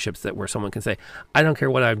there are friendships where someone can say, I don't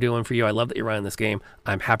care what I'm doing for you. I love that you're running this game.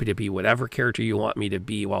 I'm happy to be whatever character you want me to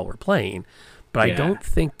be while we're playing. But I don't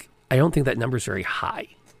think that number is very high.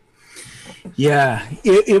 Yeah,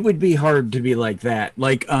 it would be hard to be like that.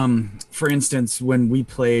 Like, for instance, when we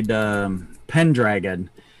played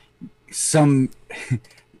Pendragon,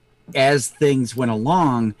 as things went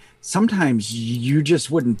along, sometimes you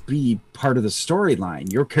just wouldn't be part of the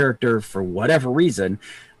storyline. Your character, for whatever reason,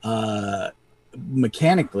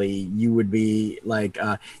 mechanically, you would be like,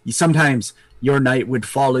 sometimes your knight would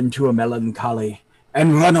fall into a melancholy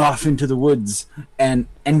and run off into the woods and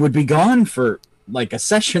would be gone for like a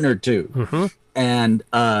session or two. And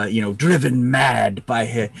driven mad by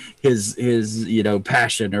his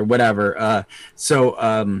passion or whatever.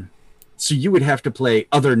 So you would have to play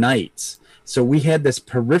other knights. So we had this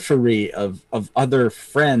periphery of other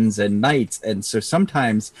friends and knights, and so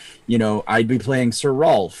sometimes I'd be playing Sir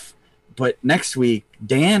Rolf, but next week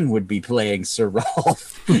Dan would be playing Sir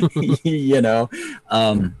Rolf.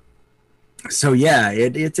 So yeah,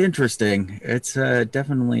 it's interesting. It's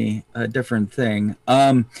definitely a different thing.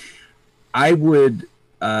 I would,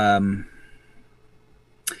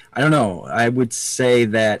 I don't know. I would say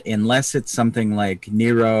that unless it's something like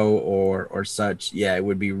Nero or such, it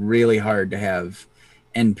would be really hard to have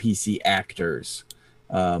NPC actors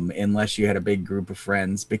unless you had a big group of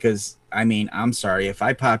friends. Because, I mean, I'm sorry, if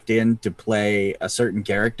I popped in to play a certain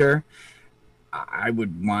character, I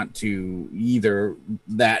would want to either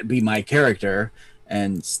that be my character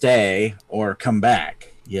and stay or come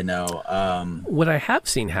back. What I have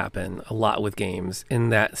seen happen a lot with games in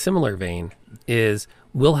that similar vein is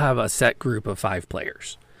we'll have a set group of 5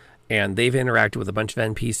 players and they've interacted with a bunch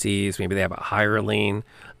of NPCs. Maybe they have a hireling.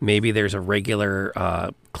 Maybe there's a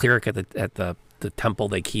regular cleric at the temple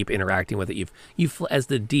they keep interacting with it. You've as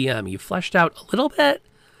the DM, you've fleshed out a little bit,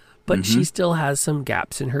 but she still has some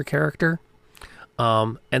gaps in her character.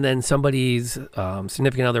 And then somebody's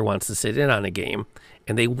significant other wants to sit in on a game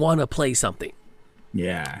and they want to play something.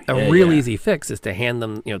 A real easy fix is to hand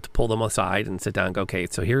them, to pull them aside and sit down and go, okay,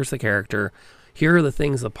 so here's the character. Here are the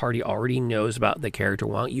things the party already knows about the character.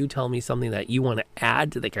 Why don't you tell me something that you want to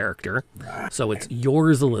add to the character so it's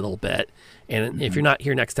yours a little bit. And if you're not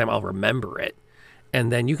here next time, I'll remember it. And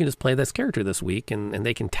then you can just play this character this week and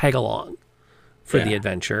they can tag along for the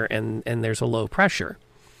adventure and there's a low pressure.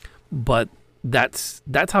 But that's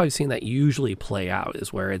how I've seen that usually play out,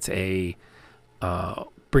 is where it's a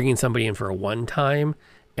bringing somebody in for a one time,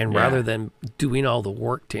 and rather than doing all the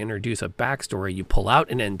work to introduce a backstory, you pull out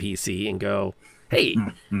an NPC and go, hey,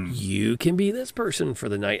 Mhm. you can be this person for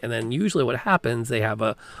the night. And then usually what happens, they have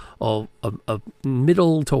a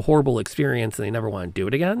middle to horrible experience and they never want to do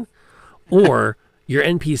it again. Or your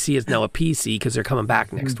NPC is now a PC because they're coming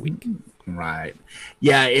back next week. Right.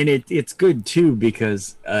 Yeah, and it's good too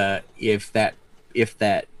because if that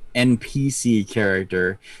NPC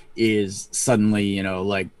character is suddenly,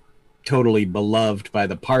 like totally beloved by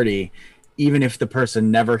the party, even if the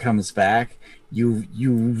person never comes back, you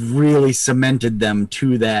really cemented them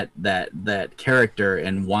to that character,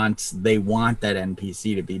 and they want that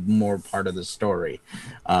NPC to be more part of the story.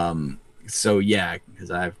 So yeah, because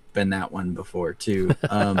I've been that one before too.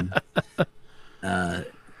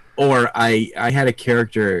 Or I had a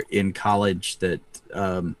character in college that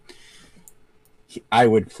I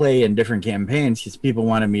would play in different campaigns because people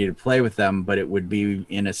wanted me to play with them, but it would be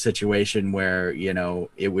in a situation where,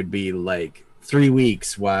 it would be like 3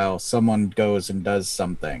 weeks while someone goes and does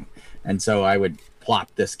something. And so I would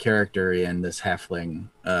plop this character in, this halfling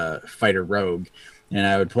fighter rogue, and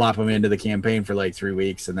I would plop him into the campaign for like 3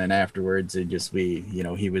 weeks. And then afterwards it'd just be,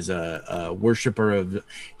 he was a worshiper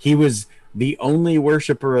he was the only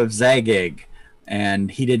worshiper of Zagig,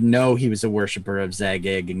 and he didn't know he was a worshiper of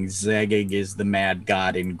Zagig, and Zagig is the mad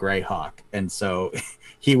god in Greyhawk. And so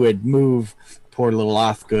he would move poor little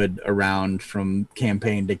Osgood around from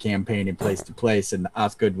campaign to campaign and place to place, and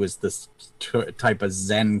Osgood was this type of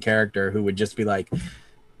Zen character who would just be like,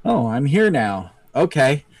 oh, I'm here now,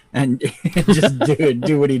 okay, and just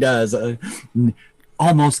do what he does.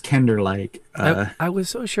 Almost Kender-like. I was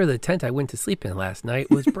so sure the tent I went to sleep in last night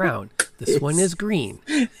was brown. This one is green.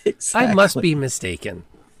 Exactly. I must be mistaken.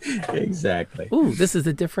 Exactly. Ooh, this is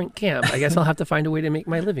a different camp. I guess I'll have to find a way to make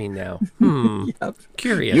my living now. Yep.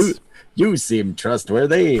 Curious. You seem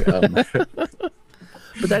trustworthy. But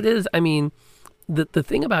that is, I mean, the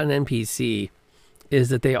thing about an NPC is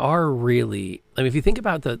that they are really, I mean, if you think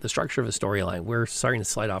about the structure of a storyline, we're starting to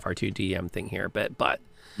slide off our 2DM thing here, but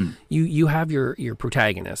you have your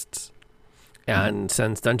protagonists. And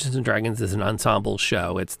since Dungeons and Dragons is an ensemble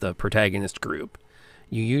show, it's the protagonist group.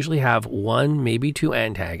 You usually have one, maybe two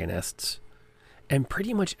antagonists, and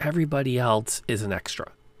pretty much everybody else is an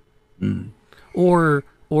extra. Or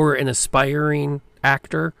an aspiring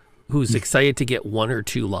actor who's excited to get one or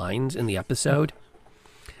two lines in the episode,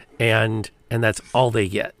 and that's all they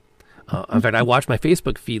get. In fact, I watched my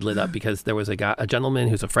Facebook feed lit up because there was a gentleman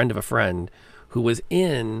who's a friend of a friend who was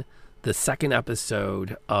in the second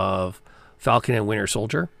episode of Falcon and Winter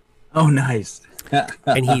Soldier. Oh, nice.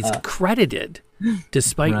 And he's credited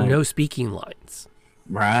despite no speaking lines.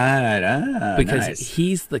 Right. Because nice.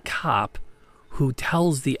 he's the cop who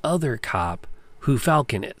tells the other cop who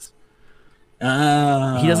Falcon is. He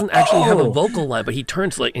doesn't actually have a vocal line, but he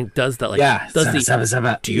turns and does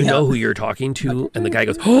that do you know who you're talking to? And the guy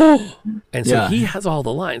goes, oh, and so he has all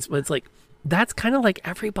the lines, but it's like, that's kind of like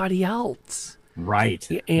everybody else. Right.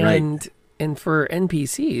 And for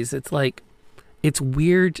NPCs, it's like, it's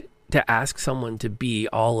weird to ask someone to be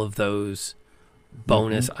all of those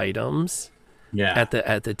bonus items at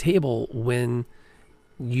the table when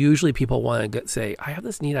usually people want to say, I have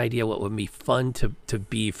this neat idea what would be fun to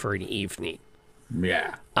be for an evening.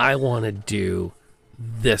 Yeah. I want to do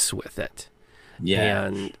this with it.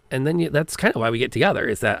 Yeah. And then that's kind of why we get together,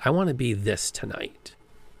 is that I want to be this tonight.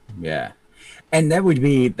 Yeah. And that would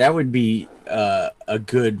be a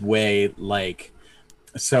good way, like,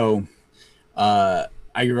 so I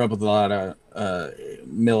grew up with a lot of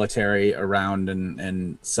military around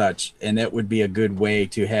and such, and that would be a good way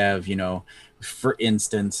to have, for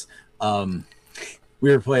instance, we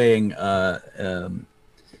were playing an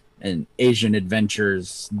Asian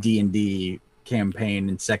Adventures D&D campaign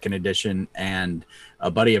in 2nd edition, and a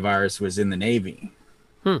buddy of ours was in the Navy.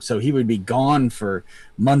 So he would be gone for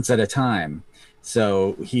months at a time.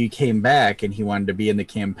 So he came back and he wanted to be in the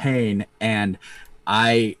campaign, and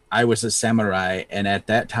I was a samurai, and at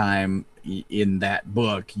that time in that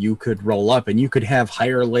book you could roll up and you could have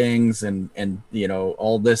hirelings and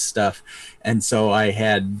all this stuff. And so I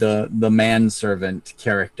had the manservant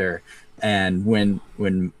character, and when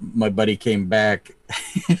my buddy came back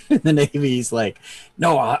in the Navy, he's like,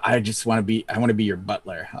 no, I want to be your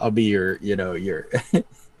butler. I'll be your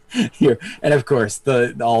here, and of course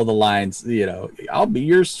all the lines, I'll be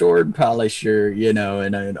your sword polisher,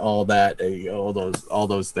 and all that, all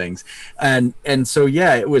those things, and so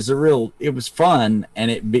it was fun,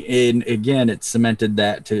 and it cemented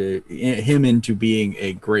that to him into being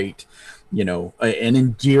a great, an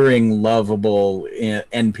endearing, lovable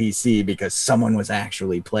NPC because someone was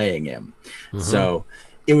actually playing him. So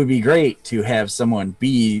it would be great to have someone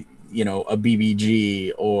be a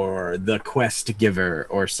BBG or the quest giver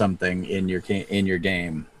or something in your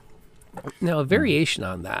game. Now, a variation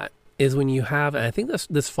on that is when you have, and I think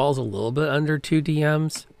this falls a little bit under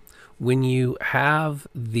 2DMs, when you have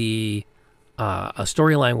the a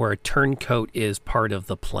storyline where a turncoat is part of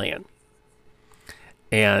the plan,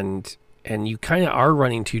 and you kind of are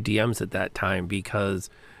running 2DMs at that time, because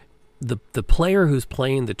the player who's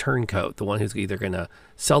playing the turncoat, the one who's either going to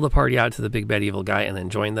sell the party out to the big bad evil guy and then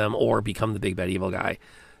join them, or become the big bad evil guy,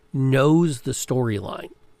 knows the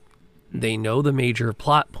storyline. They know the major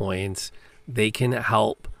plot points. They can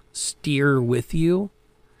help steer with you.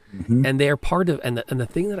 Mm-hmm. And they're part of, and the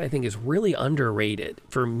thing that I think is really underrated,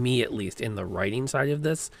 for me at least, in the writing side of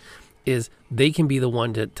this, is they can be the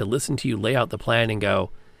one to listen to you lay out the plan and go,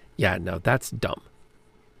 yeah, no, that's dumb.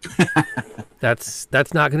 That's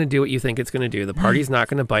not going to do what you think it's going to do. The party's not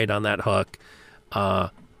going to bite on that hook.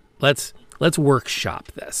 Let's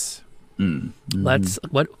workshop this.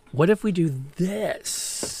 Mm-hmm. What if we do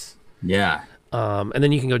this? Yeah. And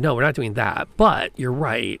then you can go, no, we're not doing that. But you're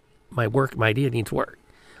right. My idea needs work.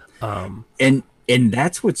 And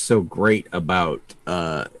that's what's so great about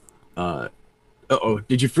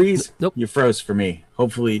did you freeze? Nope. You froze for me.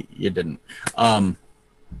 Hopefully you didn't.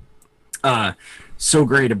 So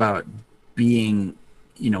great about being,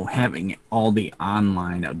 having all the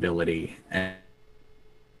online ability and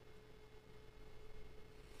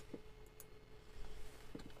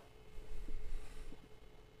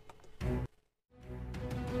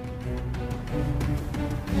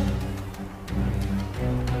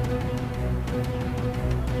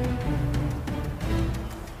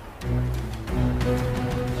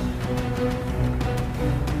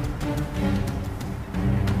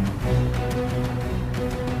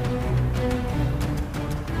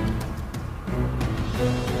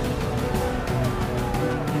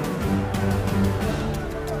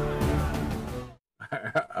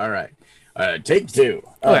all right. Take two.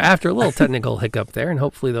 After a little technical hiccup there, and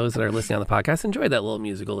hopefully those that are listening on the podcast enjoyed that little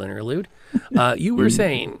musical interlude. You were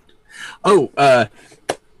saying... what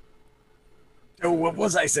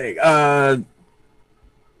was I saying?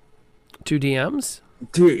 2DMs?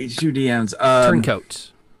 Two DMs.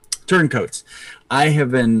 Turncoats. I have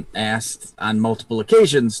been asked on multiple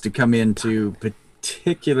occasions to come into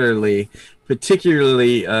particularly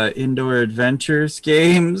indoor adventures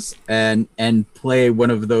games and play one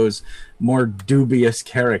of those more dubious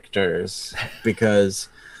characters, because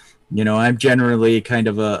I'm generally kind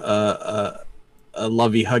of a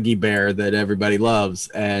lovey huggy bear that everybody loves,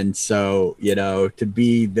 and so to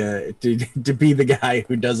be the guy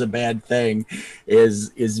who does a bad thing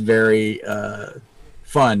is very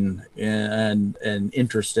fun and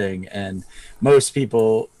interesting, and most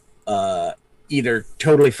people either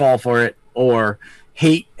totally fall for it or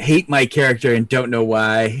hate my character and don't know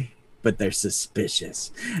why, but they're suspicious.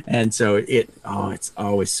 And so it's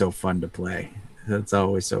always so fun to play. It's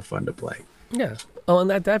always so fun to play. Yeah. Oh, and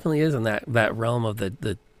that definitely is in that realm of in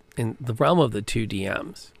the realm of the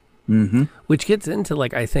 2DMs, mm-hmm. which gets into,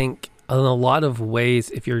 like, I think in a lot of ways,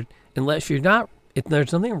 if there's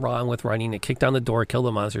nothing wrong with running a kick down the door, kill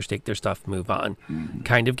the monsters, take their stuff, move on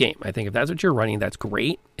kind of game. I think if that's what you're running, that's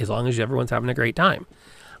great, as long as everyone's having a great time.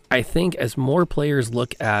 I think as more players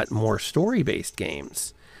look at more story-based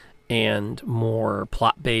games and more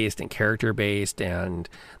plot-based and character-based and,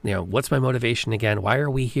 what's my motivation again? Why are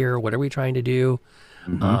we here? What are we trying to do?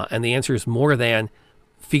 Mm-hmm. And the answer is more than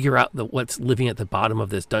figure out what's living at the bottom of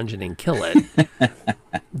this dungeon and kill it.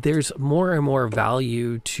 There's more and more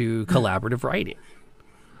value to collaborative writing.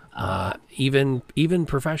 Even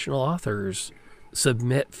professional authors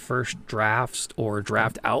submit first drafts or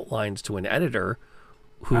draft outlines to an editor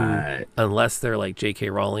who, unless they're like J.K.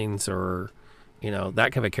 Rowling's or, that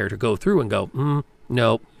kind of a character, go through and go,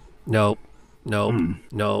 nope. Let's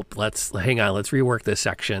rework this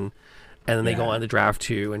section. And then they go on to draft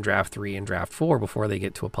 2 and draft 3 and draft 4 before they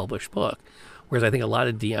get to a published book. Whereas I think a lot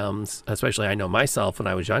of DMs, especially I know myself when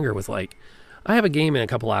I was younger, was like, I have a game in a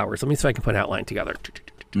couple hours. Let me see if I can put an outline together.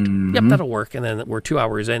 Mm-hmm. Yep, that'll work. And then we're 2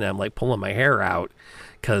 hours in and I'm like pulling my hair out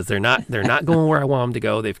because they're not going where I want them to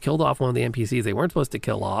go. They've killed off one of the NPCs they weren't supposed to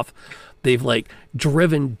kill off. They've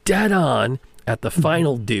driven dead on at the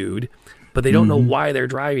final dude, but they don't know why they're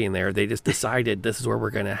driving there. They just decided this is where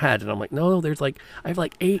we're going to head. And I'm like, no, I have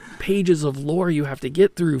 8 pages of lore you have to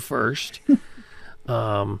get through first.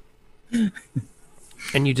 And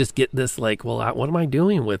you just get this what am I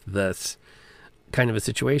doing with this kind of a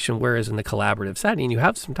situation? Whereas in the collaborative setting, you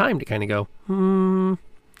have some time to kind of go,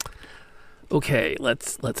 okay,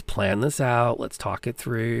 let's plan this out. Let's talk it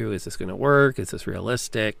through. Is this going to work? Is this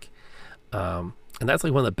realistic? And that's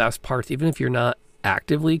one of the best parts, even if you're not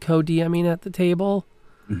actively co-DMing at the table,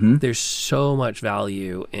 Mm-hmm. there's so much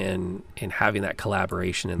value in having that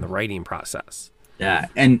collaboration in the writing process. Yeah,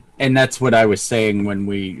 and that's what I was saying when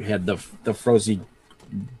we had the Frozy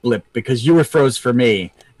blip, because you were froze for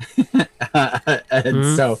me. And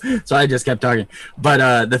so I just kept talking.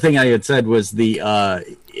 But the thing I had said was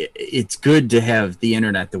it's good to have the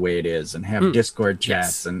internet the way it is, and have Discord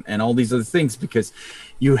chats, Yes. and all these other things, because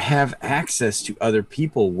you have access to other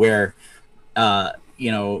people where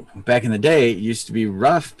back in the day it used to be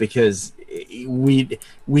rough, because we'd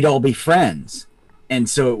all be friends, and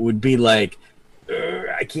so it would be like,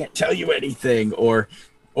 I can't tell you anything, or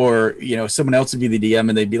someone else would be the DM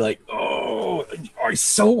and they'd be like, oh, I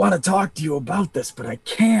so want to talk to you about this, but I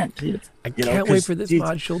can't. I can't wait for this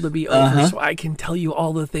module to be over so I can tell you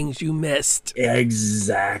all the things you missed.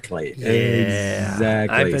 Exactly. Yeah,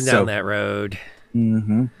 Exactly. I've been down that road.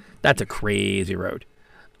 Mm-hmm. That's a crazy road.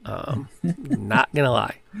 Not gonna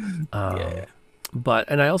lie.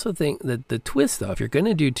 And I also think that the twist, though, if you're going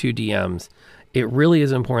to do 2 DMs, it really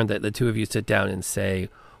is important that the two of you sit down and say,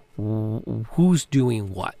 who's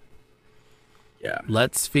doing what? Yeah.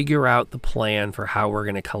 Let's figure out the plan for how we're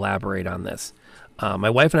going to collaborate on this. My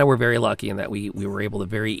wife and I were very lucky in that we were able to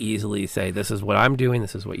very easily say, this is what I'm doing,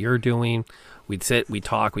 this is what you're doing. We'd sit, we'd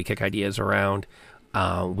talk, we'd kick ideas around.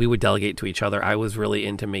 We would delegate to each other. I was really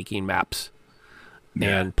into making maps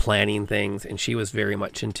and planning things, and she was very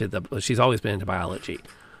much into she's always been into biology.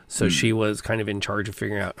 So she was kind of in charge of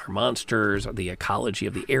figuring out our monsters, or the ecology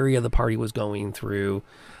of the area the party was going through.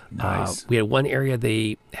 Nice. We had one area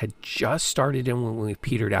they had just started in when we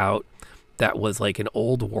petered out that was like an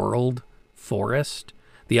old world forest.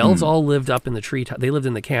 The elves all lived up in the tree. They lived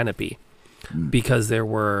in the canopy because there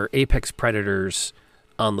were apex predators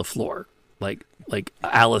on the floor, like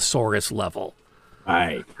Allosaurus level.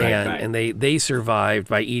 Right. And they survived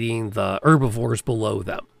by eating the herbivores below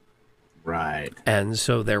them. Right. And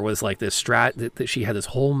so there was like this that she had this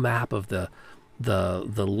whole map of the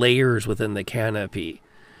layers within the canopy.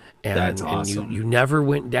 And, that's awesome. And you never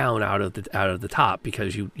went down out of the top,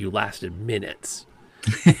 because you lasted minutes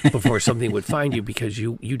before something would find you, because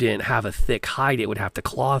you didn't have a thick hide it would have to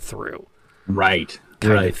claw through. Right.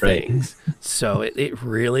 Kind of things. So it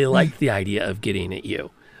really liked the idea of getting at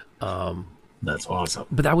you. That's awesome.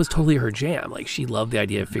 But that was totally her jam. Like, she loved the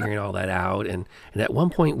idea of figuring all that out. And at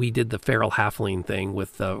one point we did the feral halfling thing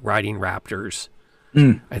with the riding raptors.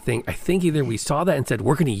 I think either we saw that and said,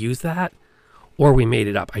 we're going to use that, or we made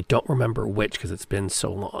it up. I don't remember which, because it's been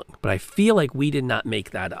so long. But I feel like we did not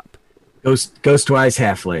make that up. Ghostwise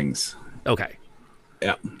halflings. Okay.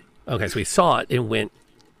 Yep. Okay, so we saw it and went,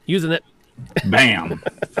 using it. Bam.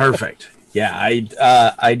 Perfect. Yeah,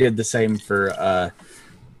 I did the same for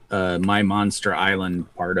my Monster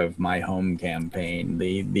Island part of my home campaign.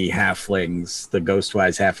 The halflings, the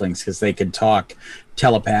Ghostwise halflings, because they could talk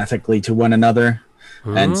telepathically to one another.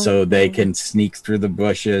 And so they can sneak through the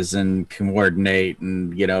bushes and coordinate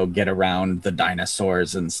and, get around the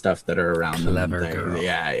dinosaurs and stuff that are around Clever them. girl.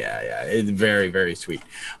 Yeah. It's very, very sweet.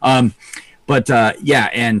 And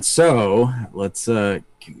so let's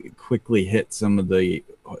quickly hit some of the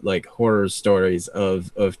horror stories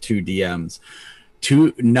of 2 DMs.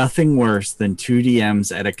 Nothing worse than 2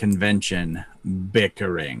 DMs at a convention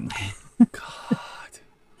bickering. God.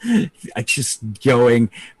 I just going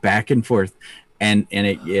back and forth. And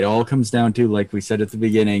it all comes down to, like we said at the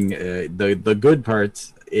beginning, the good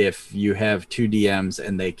parts, if you have 2 DMs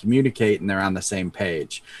and they communicate and they're on the same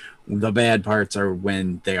page. The bad parts are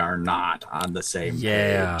when they are not on the same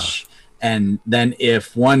page. And then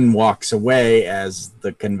if one walks away, as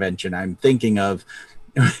the convention I'm thinking of,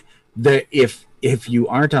 if you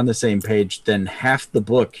aren't on the same page, then half the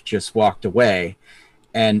book just walked away.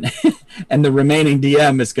 And and the remaining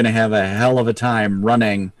DM is going to have a hell of a time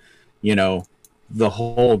running, the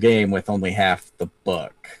whole game with only half the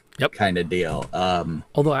book. Yep. Kind of deal.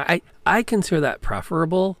 Although I consider that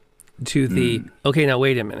preferable to the, okay, now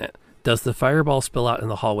wait a minute. Does the fireball spill out in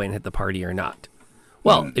the hallway and hit the party or not?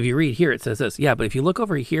 Well, if you read here, it says this. Yeah, but if you look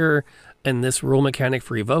over here in this rule mechanic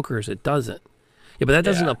for evokers, it doesn't. Yeah, but that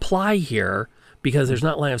doesn't apply here because there's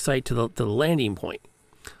not line of sight to the landing point.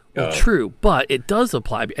 Well, true, but it does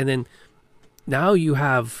apply. And then now you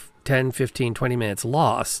have 10, 15, 20 minutes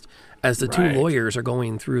lost as the 2 lawyers are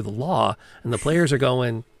going through the law, and the players are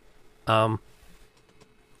going, are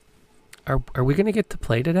we going to get to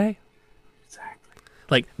play today? Exactly.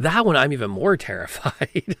 Like, that one I'm even more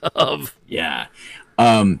terrified of. Yeah.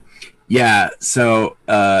 So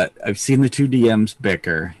I've seen the 2 DMs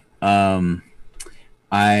bicker.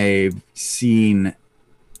 I've seen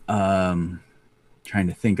trying trying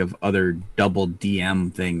to think of other double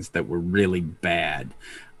DM things that were really bad.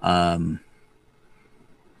 Well,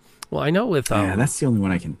 I know with Yeah, that's the only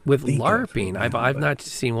one I can with think LARPing, of right now, I've but- not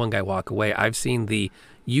seen one guy walk away. I've seen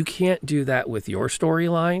you can't do that with your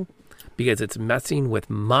storyline because it's messing with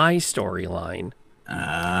my storyline.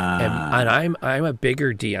 And I'm a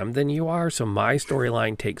bigger DM than you are, so my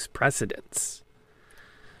storyline takes precedence.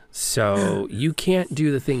 So you can't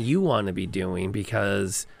do the thing you want to be doing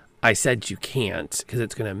because I said you can't, because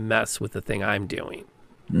it's going to mess with the thing I'm doing.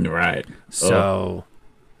 Right. So,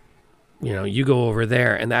 you go over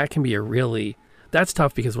there, and that can be that's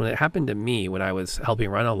tough, because when it happened to me, when I was helping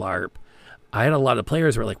run a LARP, I had a lot of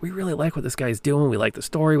players who were like, we really like what this guy's doing. We like the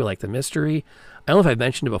story. We like the mystery. I don't know if I've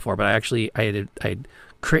mentioned it before, but I had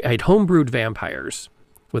homebrewed vampires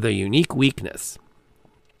with a unique weakness.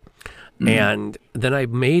 And then I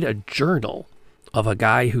made a journal of a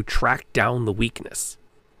guy who tracked down the weakness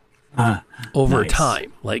over nice.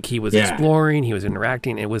 time. Like, he was exploring, he was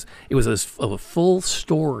interacting. It was a full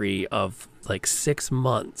story of like 6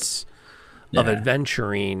 months of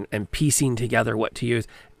adventuring and piecing together what to use.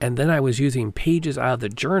 And then I was using pages out of the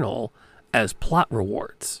journal as plot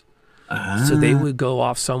rewards. So they would go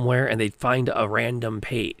off somewhere and they'd find a random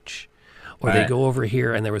page, or they'd go over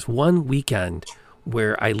here. And there was one weekend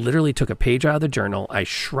where I literally took a page out of the journal, I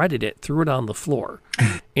shredded it, threw it on the floor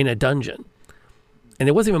in a dungeon. And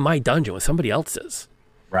it wasn't even my dungeon, it was somebody else's.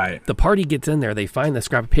 Right. The party gets in there, they find the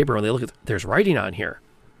scrap of paper, and they look at, there's writing on here.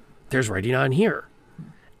 There's writing on here.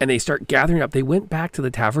 And they start gathering up. They went back to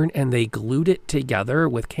the tavern and they glued it together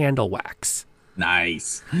with candle wax.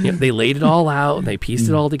 Nice. They laid it all out, and they pieced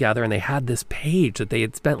it all together, and they had this page that they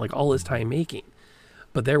had spent like all this time making.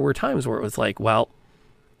 But there were times where it was like, well,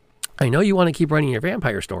 I know you want to keep running your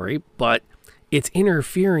vampire story, but it's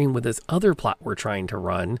interfering with this other plot we're trying to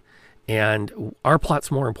run, and our plot's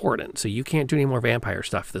more important, so you can't do any more vampire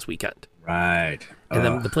stuff this weekend. Right. And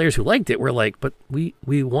then the players who liked it were like, but we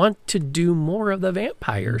want to do more of the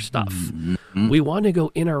vampire stuff. We want to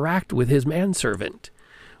go interact with his manservant.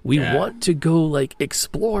 We want to go like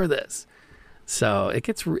explore this. So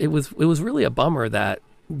it was really a bummer that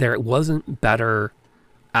there wasn't better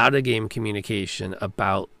out of game communication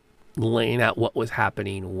about laying out what was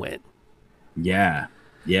happening when. Yeah.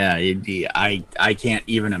 I can't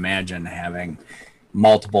even imagine having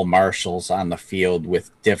multiple marshals on the field with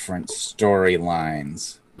different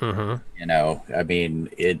storylines. I mean,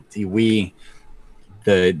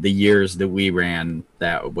 the years that we ran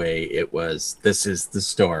that way, it was, this is the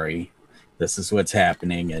story, this is what's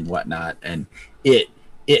happening and whatnot, and it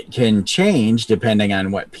can change depending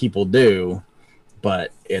on what people do,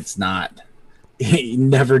 but it's not.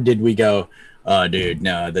 Never did we go, oh dude,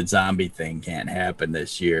 no, the zombie thing can't happen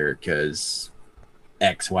this year because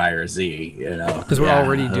X, Y, or Z, because we're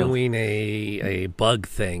already doing a bug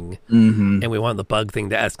thing, and we want the bug thing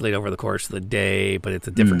to escalate over the course of the day, but it's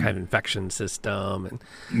a different kind of infection system. And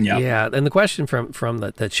and the question from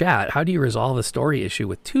the chat: how do you resolve a story issue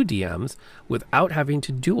with 2 DMs without having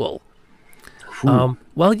to duel?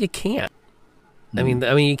 Well, you can't. I mean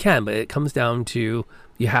you can, but it comes down to,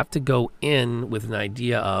 you have to go in with an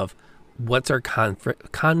idea of what's our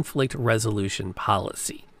conflict resolution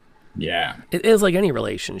policy. Yeah. It is like any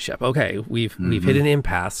relationship. Okay, we've hit an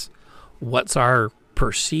impasse. What's our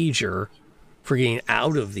procedure for getting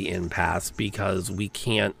out of the impasse, because we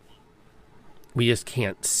just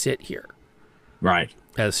can't sit here. Right.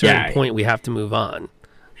 At a certain point we have to move on.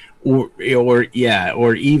 Or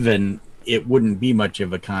even it wouldn't be much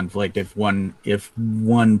of a conflict if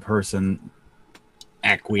one person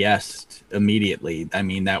acquiesced immediately. I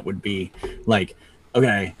mean, that would be like,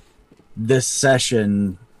 okay, this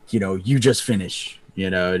session, you just finish,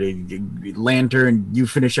 Lantern, you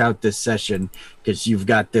finish out this session because you've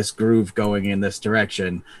got this groove going in this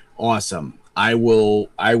direction. Awesome. I will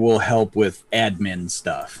help with admin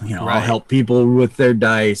stuff. I'll help people with their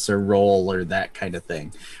dice or roll or that kind of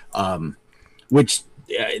thing. Which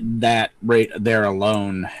that right there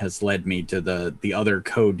alone has led me to the other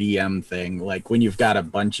co-DM thing. Like, when you've got a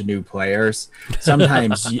bunch of new players,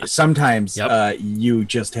 sometimes you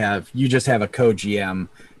just have a co-GM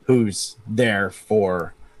who's there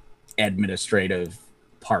for administrative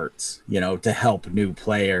parts, to help new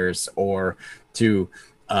players, or to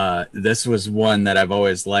this was one that I've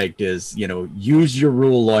always liked is, use your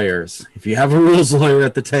rule lawyers. If you have a rules lawyer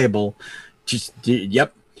at the table, just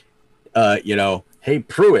hey,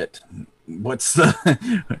 Pruitt, what's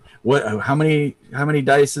the how many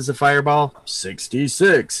dice is a fireball?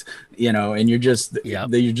 66. And you're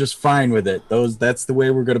just fine with it. That's the way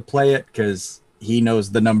we're going to play it, because he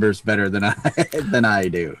knows the numbers better than I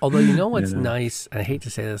do. Although, what's nice, and I hate to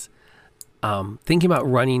say this, thinking about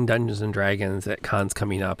running Dungeons and Dragons at cons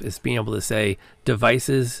coming up is being able to say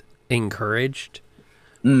devices encouraged,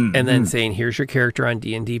 and then saying, here's your character on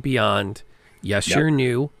D&D Beyond. Yes, you're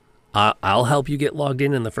new. I'll help you get logged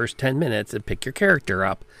in the first 10 minutes and pick your character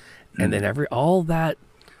up. And then all that,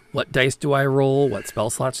 what dice do I roll? What spell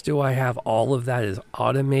slots do I have? All of that is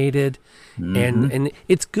automated. And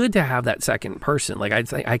it's good to have that second person. Like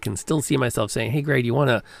I can still see myself saying, hey, Greg, do you want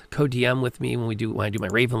to co-DM with me when I do my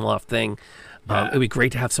Ravenloft thing? It'd be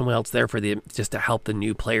great to have someone else there just to help the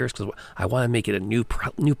new players, because I want to make it a new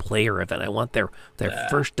player event. I want their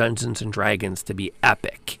first Dungeons and Dragons to be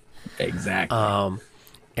epic. Exactly.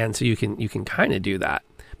 And so you can kind of do that,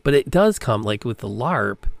 but it does come like with the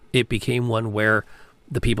LARP. It became one where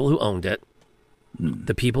the people who owned it,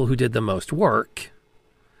 the people who did the most work,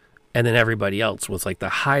 and then everybody else was like the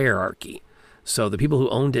hierarchy. So the people who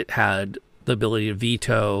owned it had the ability to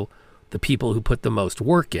veto the people who put the most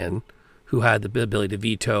work in, who had the ability to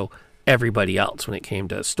veto everybody else when it came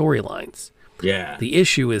to storylines. Yeah. The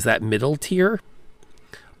issue is that middle tier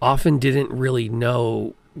often didn't really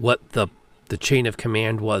know what the chain of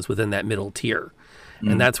command was within that middle tier.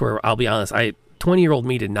 And that's where, I'll be honest, 20-year-old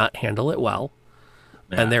me did not handle it well.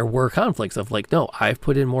 Yeah. And there were conflicts of like, no, I've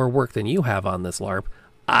put in more work than you have on this LARP.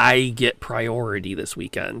 I get priority this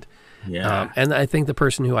weekend. Yeah. And I think the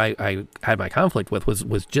person who I had my conflict with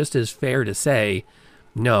was just as fair to say,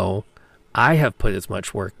 no, I have put as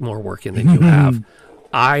much more work in than you have.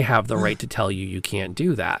 I have the right to tell you can't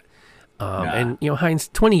do that. And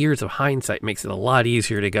 20 years of hindsight makes it a lot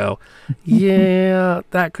easier to go, yeah,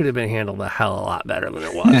 that could have been handled a hell of a lot better than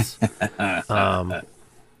it was.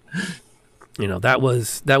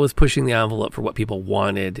 That was pushing the envelope for what people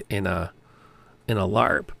wanted in a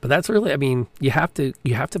LARP. But that's really, I mean, you have to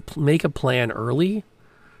make a plan early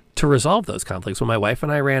to resolve those conflicts. When my wife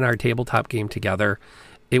and I ran our tabletop game together,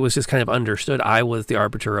 it was just kind of understood I was the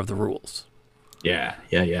arbiter of the rules. Yeah.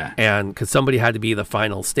 And because somebody had to be the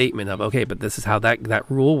final statement of, okay, but this is how that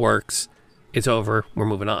rule works. It's over. We're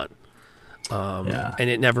moving on. And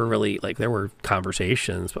it never really, like, there were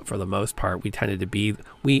conversations, but for the most part, we tended to be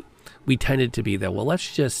the, well,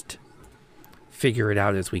 let's just figure it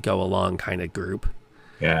out as we go along kind of group.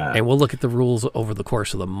 Yeah. And we'll look at the rules over the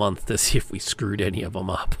course of the month to see if we screwed any of them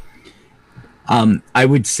up. I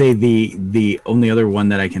would say the only other one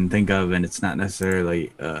that I can think of, and it's not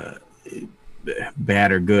necessarily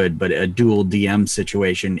bad or good, but a dual DM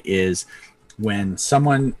situation is when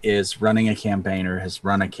someone is running a campaign or has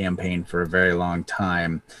run a campaign for a very long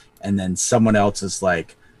time, and then someone else is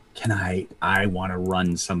like, I want to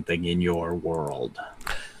run something in your world.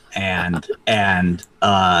 And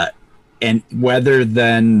whether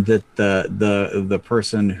then that the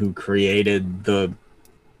person who created the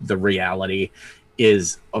reality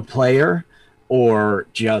is a player or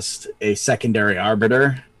just a secondary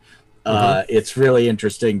arbiter, it's really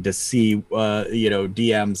interesting to see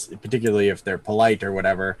DMs, particularly if they're polite or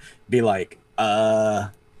whatever, be like,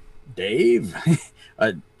 Dave,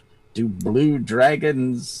 do blue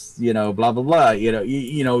dragons, blah blah blah, to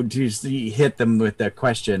hit them with that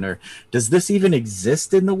question, or does this even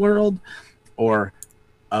exist in the world, or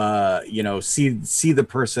see the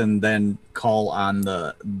person then call on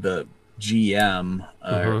the GM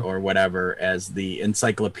or whatever as the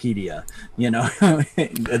encyclopedia,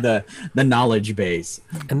 the knowledge base.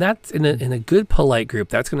 And that's in a good polite group.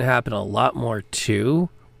 That's going to happen a lot more too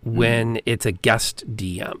when it's a guest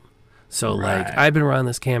DM. So like, I've been running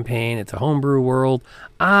this campaign. It's a homebrew world.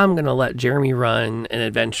 I'm going to let Jeremy run an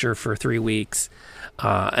adventure for 3 weeks,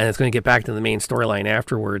 and it's going to get back to the main storyline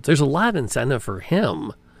afterwards. There's a lot of incentive for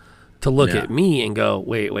him to look at me and go,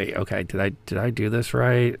 wait, okay, did I do this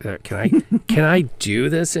right? Can I do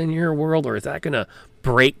this in your world, or is that going to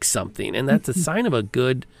break something? And that's a sign of a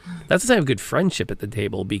good friendship at the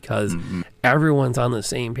table, because everyone's on the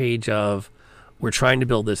same page of, we're trying to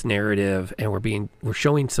build this narrative, and we're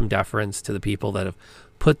showing some deference to the people that have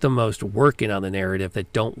put the most work in on the narrative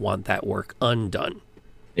that don't want that work undone.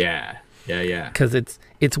 Yeah. Because it's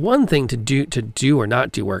one thing to do or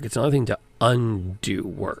not do work. It's another thing to undo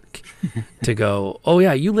work. To go, oh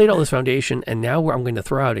yeah, you laid all this foundation, and now I'm going to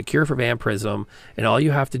throw out a cure for vampirism, and all you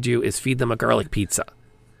have to do is feed them a garlic pizza.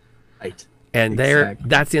 Right. And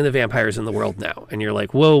that's the end of vampires in the world now. And you're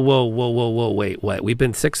like, whoa, wait, what? We've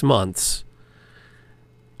been 6 months,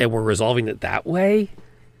 and we're resolving it that way?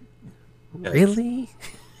 Yes. Really?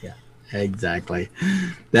 Yeah, exactly.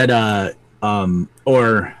 That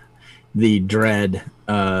or the dread,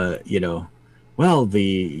 well,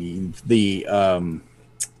 the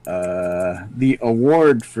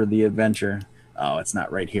award for the adventure. Oh, it's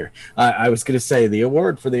not right here. I was going to say the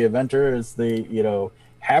award for the adventure is the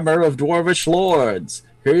Hammer of Dwarvish Lords.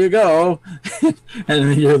 Here you go. And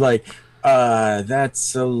then you're like,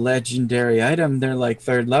 that's a legendary item. They're like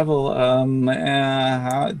 3rd level.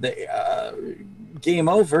 Game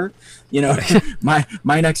over. You know,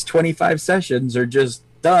 my next 25 sessions are just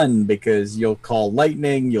done because you'll call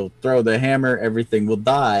lightning, you'll throw the hammer, everything will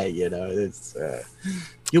die. You know, it's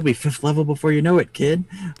you'll be 5th level before you know it, kid.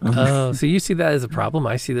 Oh, so you see that as a problem?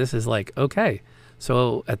 I see this as like, okay,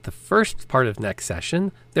 so at the first part of next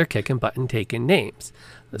session, they're kicking butt and taking names.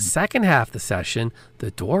 The second half of the session,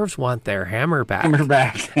 the dwarves want their hammer back.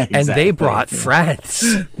 Exactly. And they brought friends.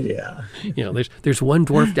 Yeah. You know, there's one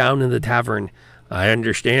dwarf down in the tavern. I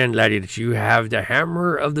understand, laddie, that you have the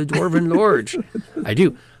hammer of the Dwarven Lords. I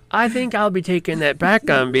do. I think I'll be taking that back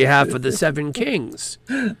on behalf of the 7 kings.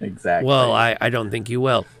 Exactly. Well, I don't think you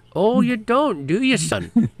will. Oh, you don't, do you,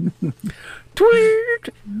 son? Tweet!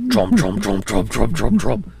 Trump, trump, trump, trump, trump, trump,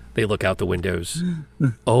 trump. They look out the windows.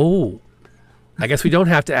 Oh, I guess we don't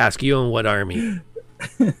have to ask you in what army.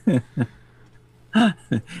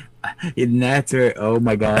 And that's where, oh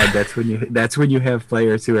my God, that's when you have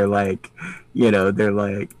players who are like, you know, they're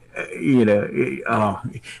like, you know, oh,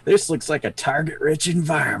 this looks like a target-rich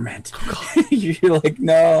environment. You're like,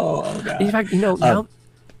 no. Oh God. In fact, you know,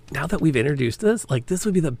 now that we've introduced this, like this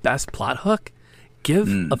would be the best plot hook. Give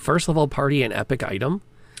a 1st level party an epic item,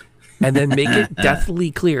 and then make it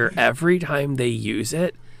deathly clear every time they use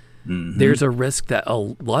it. There's a risk that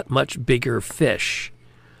much bigger fish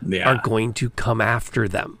are going to come after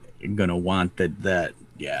them. You're gonna want that.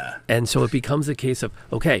 Yeah. And so it becomes a case of,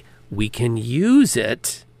 okay, we can use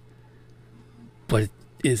it, but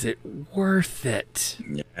is it worth it?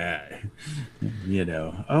 Yeah. You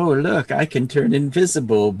know, oh, look, I can turn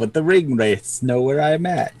invisible, but the ring wraiths know where I'm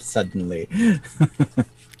at suddenly.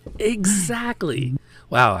 Exactly.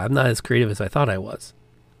 Wow, I'm not as creative as I thought I was.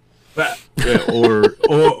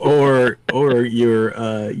 or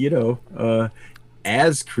you're, you know,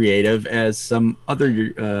 as creative as some other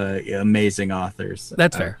amazing authors.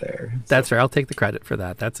 That's fair. There. That's fair. I'll take the credit for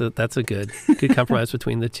that. That's a good compromise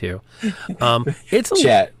between the two.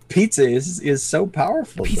 Chat. Pizza is so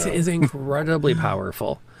powerful. Pizza is incredibly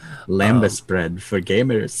powerful. Lambus bread for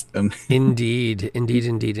gamers. Indeed.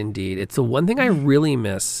 It's the one thing I really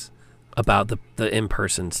miss about the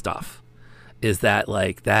in-person stuff is that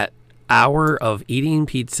like that hour of eating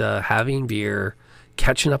pizza, having beer,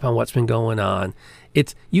 catching up on what's been going on.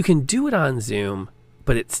 You can do it on Zoom,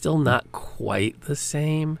 but it's still not quite the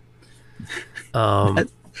same.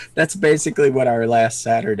 That's basically what our last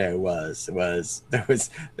Saturday was there was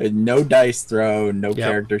no dice thrown, no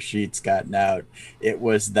character sheets gotten out. It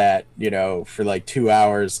was that, you know, for like 2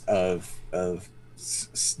 hours of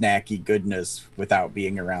snacky goodness without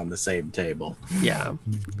being around the same table. Yeah.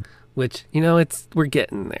 Which, you know, we're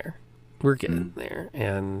getting there. We're getting there.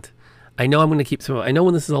 And I know I'm going to keep I know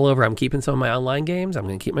when this is all over, I'm keeping some of my online games. I'm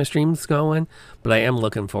going to keep my streams going, but I am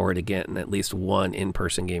looking forward to getting at least one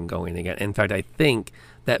in-person game going again. In fact, I think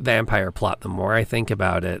that vampire plot, the more I think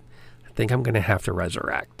about it, I think I'm going to have to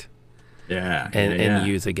resurrect. And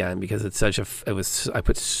use again, because it's I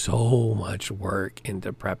put so much work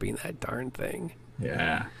into prepping that darn thing.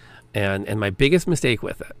 Yeah. And my biggest mistake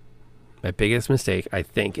with it, I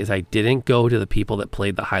think, is I didn't go to the people that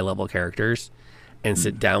played the high-level characters and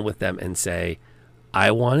sit down with them and say,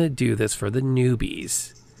 I want to do this for the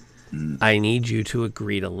newbies. I need you to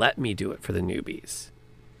agree to let me do it for the newbies.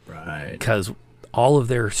 Right. Because all of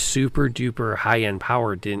their super-duper high-end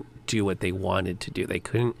power didn't do what they wanted to do. They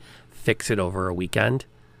couldn't fix it over a weekend.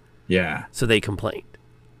 Yeah. So they complained.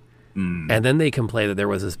 And then they complained that there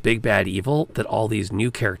was this big bad evil that all these new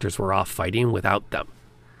characters were off fighting without them.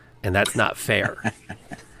 And that's not fair.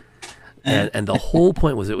 And the whole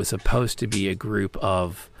point was it was supposed to be a group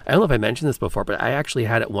of, I don't know if I mentioned this before, but I actually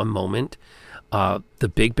had at one moment,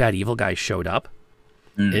 the big bad evil guy showed up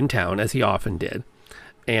in town, as he often did.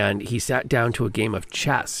 And he sat down to a game of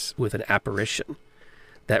chess with an apparition.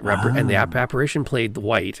 And the apparition played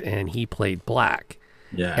white and he played black.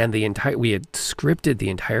 Yeah. And we had scripted the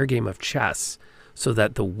entire game of chess so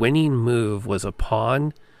that the winning move was a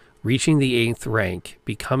pawn reaching the 8th rank,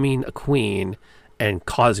 becoming a queen, and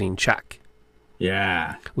causing check.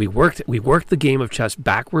 Yeah. We worked the game of chess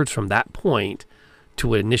backwards from that point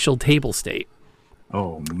to an initial table state.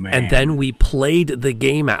 Oh man. And then we played the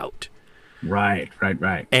game out. Right.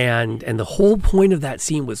 And the whole point of that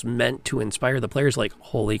scene was meant to inspire the players like,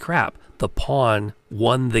 holy crap, the pawn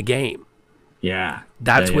won the game. Yeah.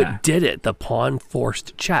 That's what did it. The pawn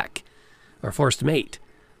forced check or forced mate.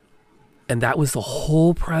 And that was the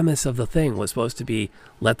whole premise of the thing, was supposed to be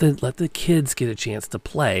let the kids get a chance to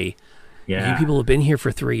play Yeah. You people have been here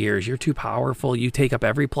for 3 years. You're too powerful. You take up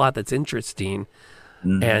every plot that's interesting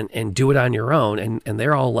and do it on your own. And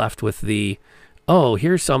they're all left with the, oh,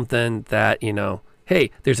 here's something that,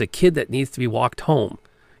 hey, there's a kid that needs to be walked home.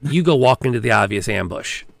 You go walk into the obvious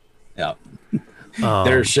ambush. Yeah.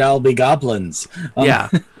 There shall be goblins. Yeah.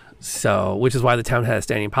 So, which is why the town had a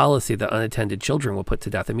standing policy that unattended children will put to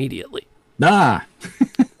death immediately. Nah.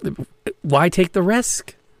 Why take the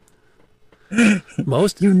risk?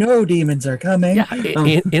 Most demons are coming. Yeah,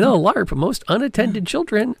 in a LARP, most unattended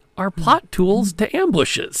children are plot tools to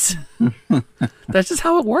ambushes. That's just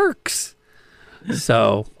how it works.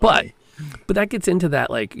 So, but that gets into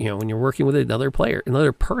that, like, when you're working with another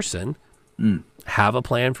person, have a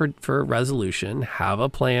plan for resolution, have a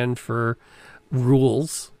plan for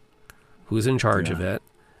rules, who's in charge of it.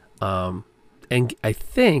 And I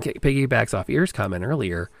think it piggybacks off Ear's comment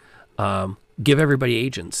earlier, give everybody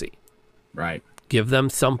agency. Right. Give them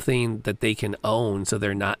something that they can own so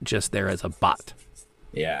they're not just there as a bot.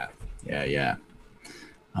 Yeah. The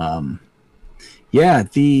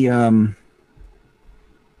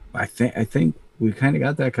I think we kind of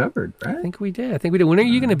got that covered, right? I think we did. When are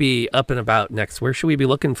you going to be up and about next? Where should we be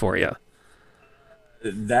looking for you?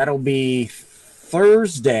 That'll be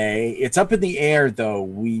Thursday. It's up in the air, though.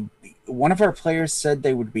 One of our players said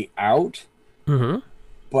they would be out,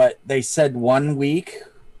 but they said 1 week,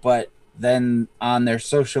 but then on their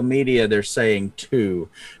social media they're saying 2.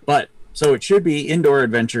 But so it should be Indoor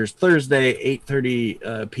Adventures Thursday,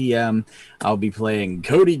 8:30 p.m. I'll be playing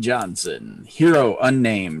Cody Johnson, Hero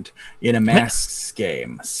Unnamed, in a Masks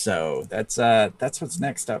game. So that's what's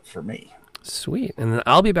next up for me. Sweet. And then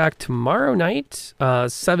I'll be back tomorrow night,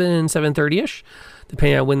 7:30ish,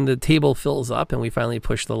 depending on when the table fills up and we finally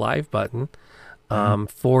push the live button,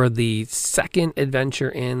 for the second adventure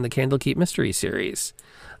in the Candlekeep Mystery series.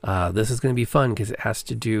 This is going to be fun because it has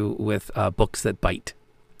to do with books that bite.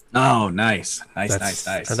 Oh, nice. And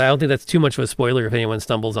I don't think that's too much of a spoiler if anyone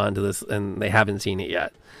stumbles onto this and they haven't seen it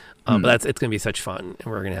yet. But it's going to be such fun, and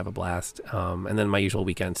we're going to have a blast. And then my usual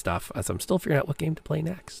weekend stuff, as I'm still figuring out what game to play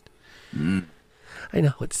next. I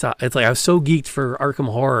know, it's like I was so geeked for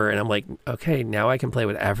Arkham Horror, and I'm like, okay, now I can play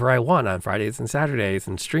whatever I want on Fridays and Saturdays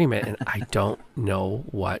and stream it, and I don't know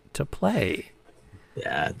what to play.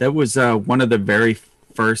 Yeah, that was one of the very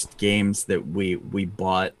first games that we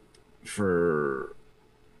bought for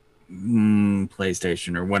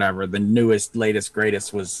PlayStation or whatever. The newest, latest,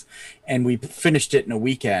 greatest was, and we finished it in a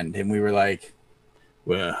weekend, and we were like,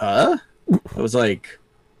 well, huh? It was like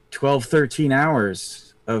 12, 13 hours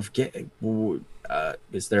of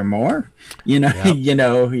is there more? Yep.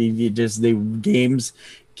 You just, the games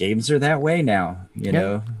are that way now, you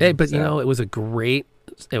know. Hey, but it was a great,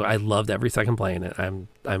 I loved every second playing it.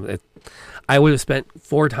 I would have spent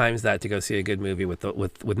 4 times that to go see a good movie with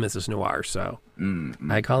Mrs. Noir. So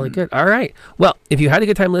I call it good. All right. Well, if you had a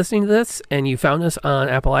good time listening to this and you found us on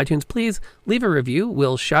Apple iTunes, please leave a review.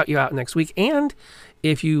 We'll shout you out next week. And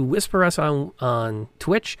if you whisper us on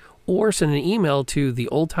Twitch or send an email to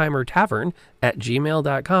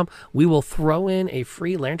theoldtimertavern@gmail.com, we will throw in a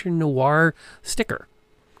free Lantern Noir sticker.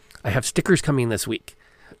 I have stickers coming this week.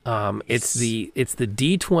 It's the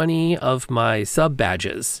D20 of my sub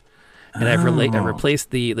badges, and I've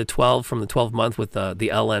replaced the 12 from the 12 month with the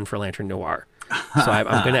LN for Lantern Noir. So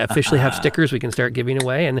I'm going to officially have stickers we can start giving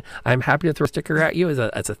away, and I'm happy to throw a sticker at you as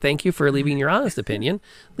a thank you for leaving your honest opinion.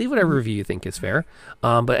 Leave whatever review you think is fair.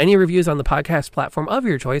 But any reviews on the podcast platform of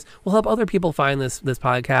your choice will help other people find this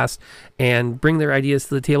podcast and bring their ideas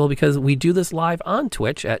to the table, because we do this live on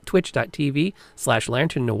Twitch at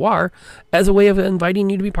twitch.tv/Lantern Noir as a way of inviting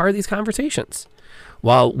you to be part of these conversations.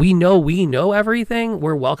 While we know everything,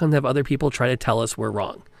 we're welcome to have other people try to tell us we're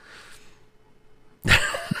wrong.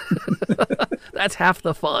 That's half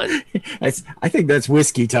the fun. I think that's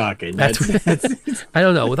whiskey talking. That's I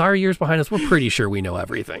don't know. With our years behind us, we're pretty sure we know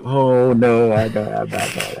everything. Oh no, I don't.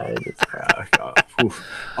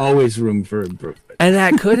 Always room for improvement. And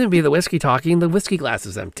that couldn't be the whiskey talking. The whiskey glass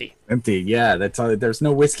is empty. Empty, yeah. That's all. There's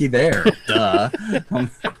no whiskey there. Duh.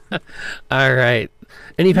 All right.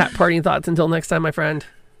 Any parting thoughts until next time, my friend?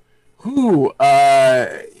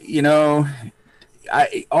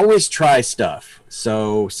 I always try stuff.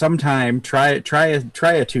 So sometime try a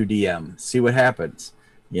 2DM, see what happens.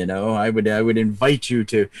 I would invite you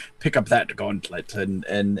to pick up that gauntlet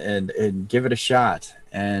and give it a shot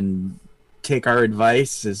and take our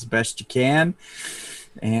advice as best you can.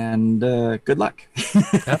 And good luck.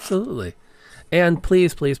 Absolutely. And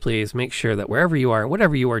please, please, please make sure that wherever you are,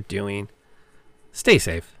 whatever you are doing, stay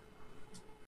safe.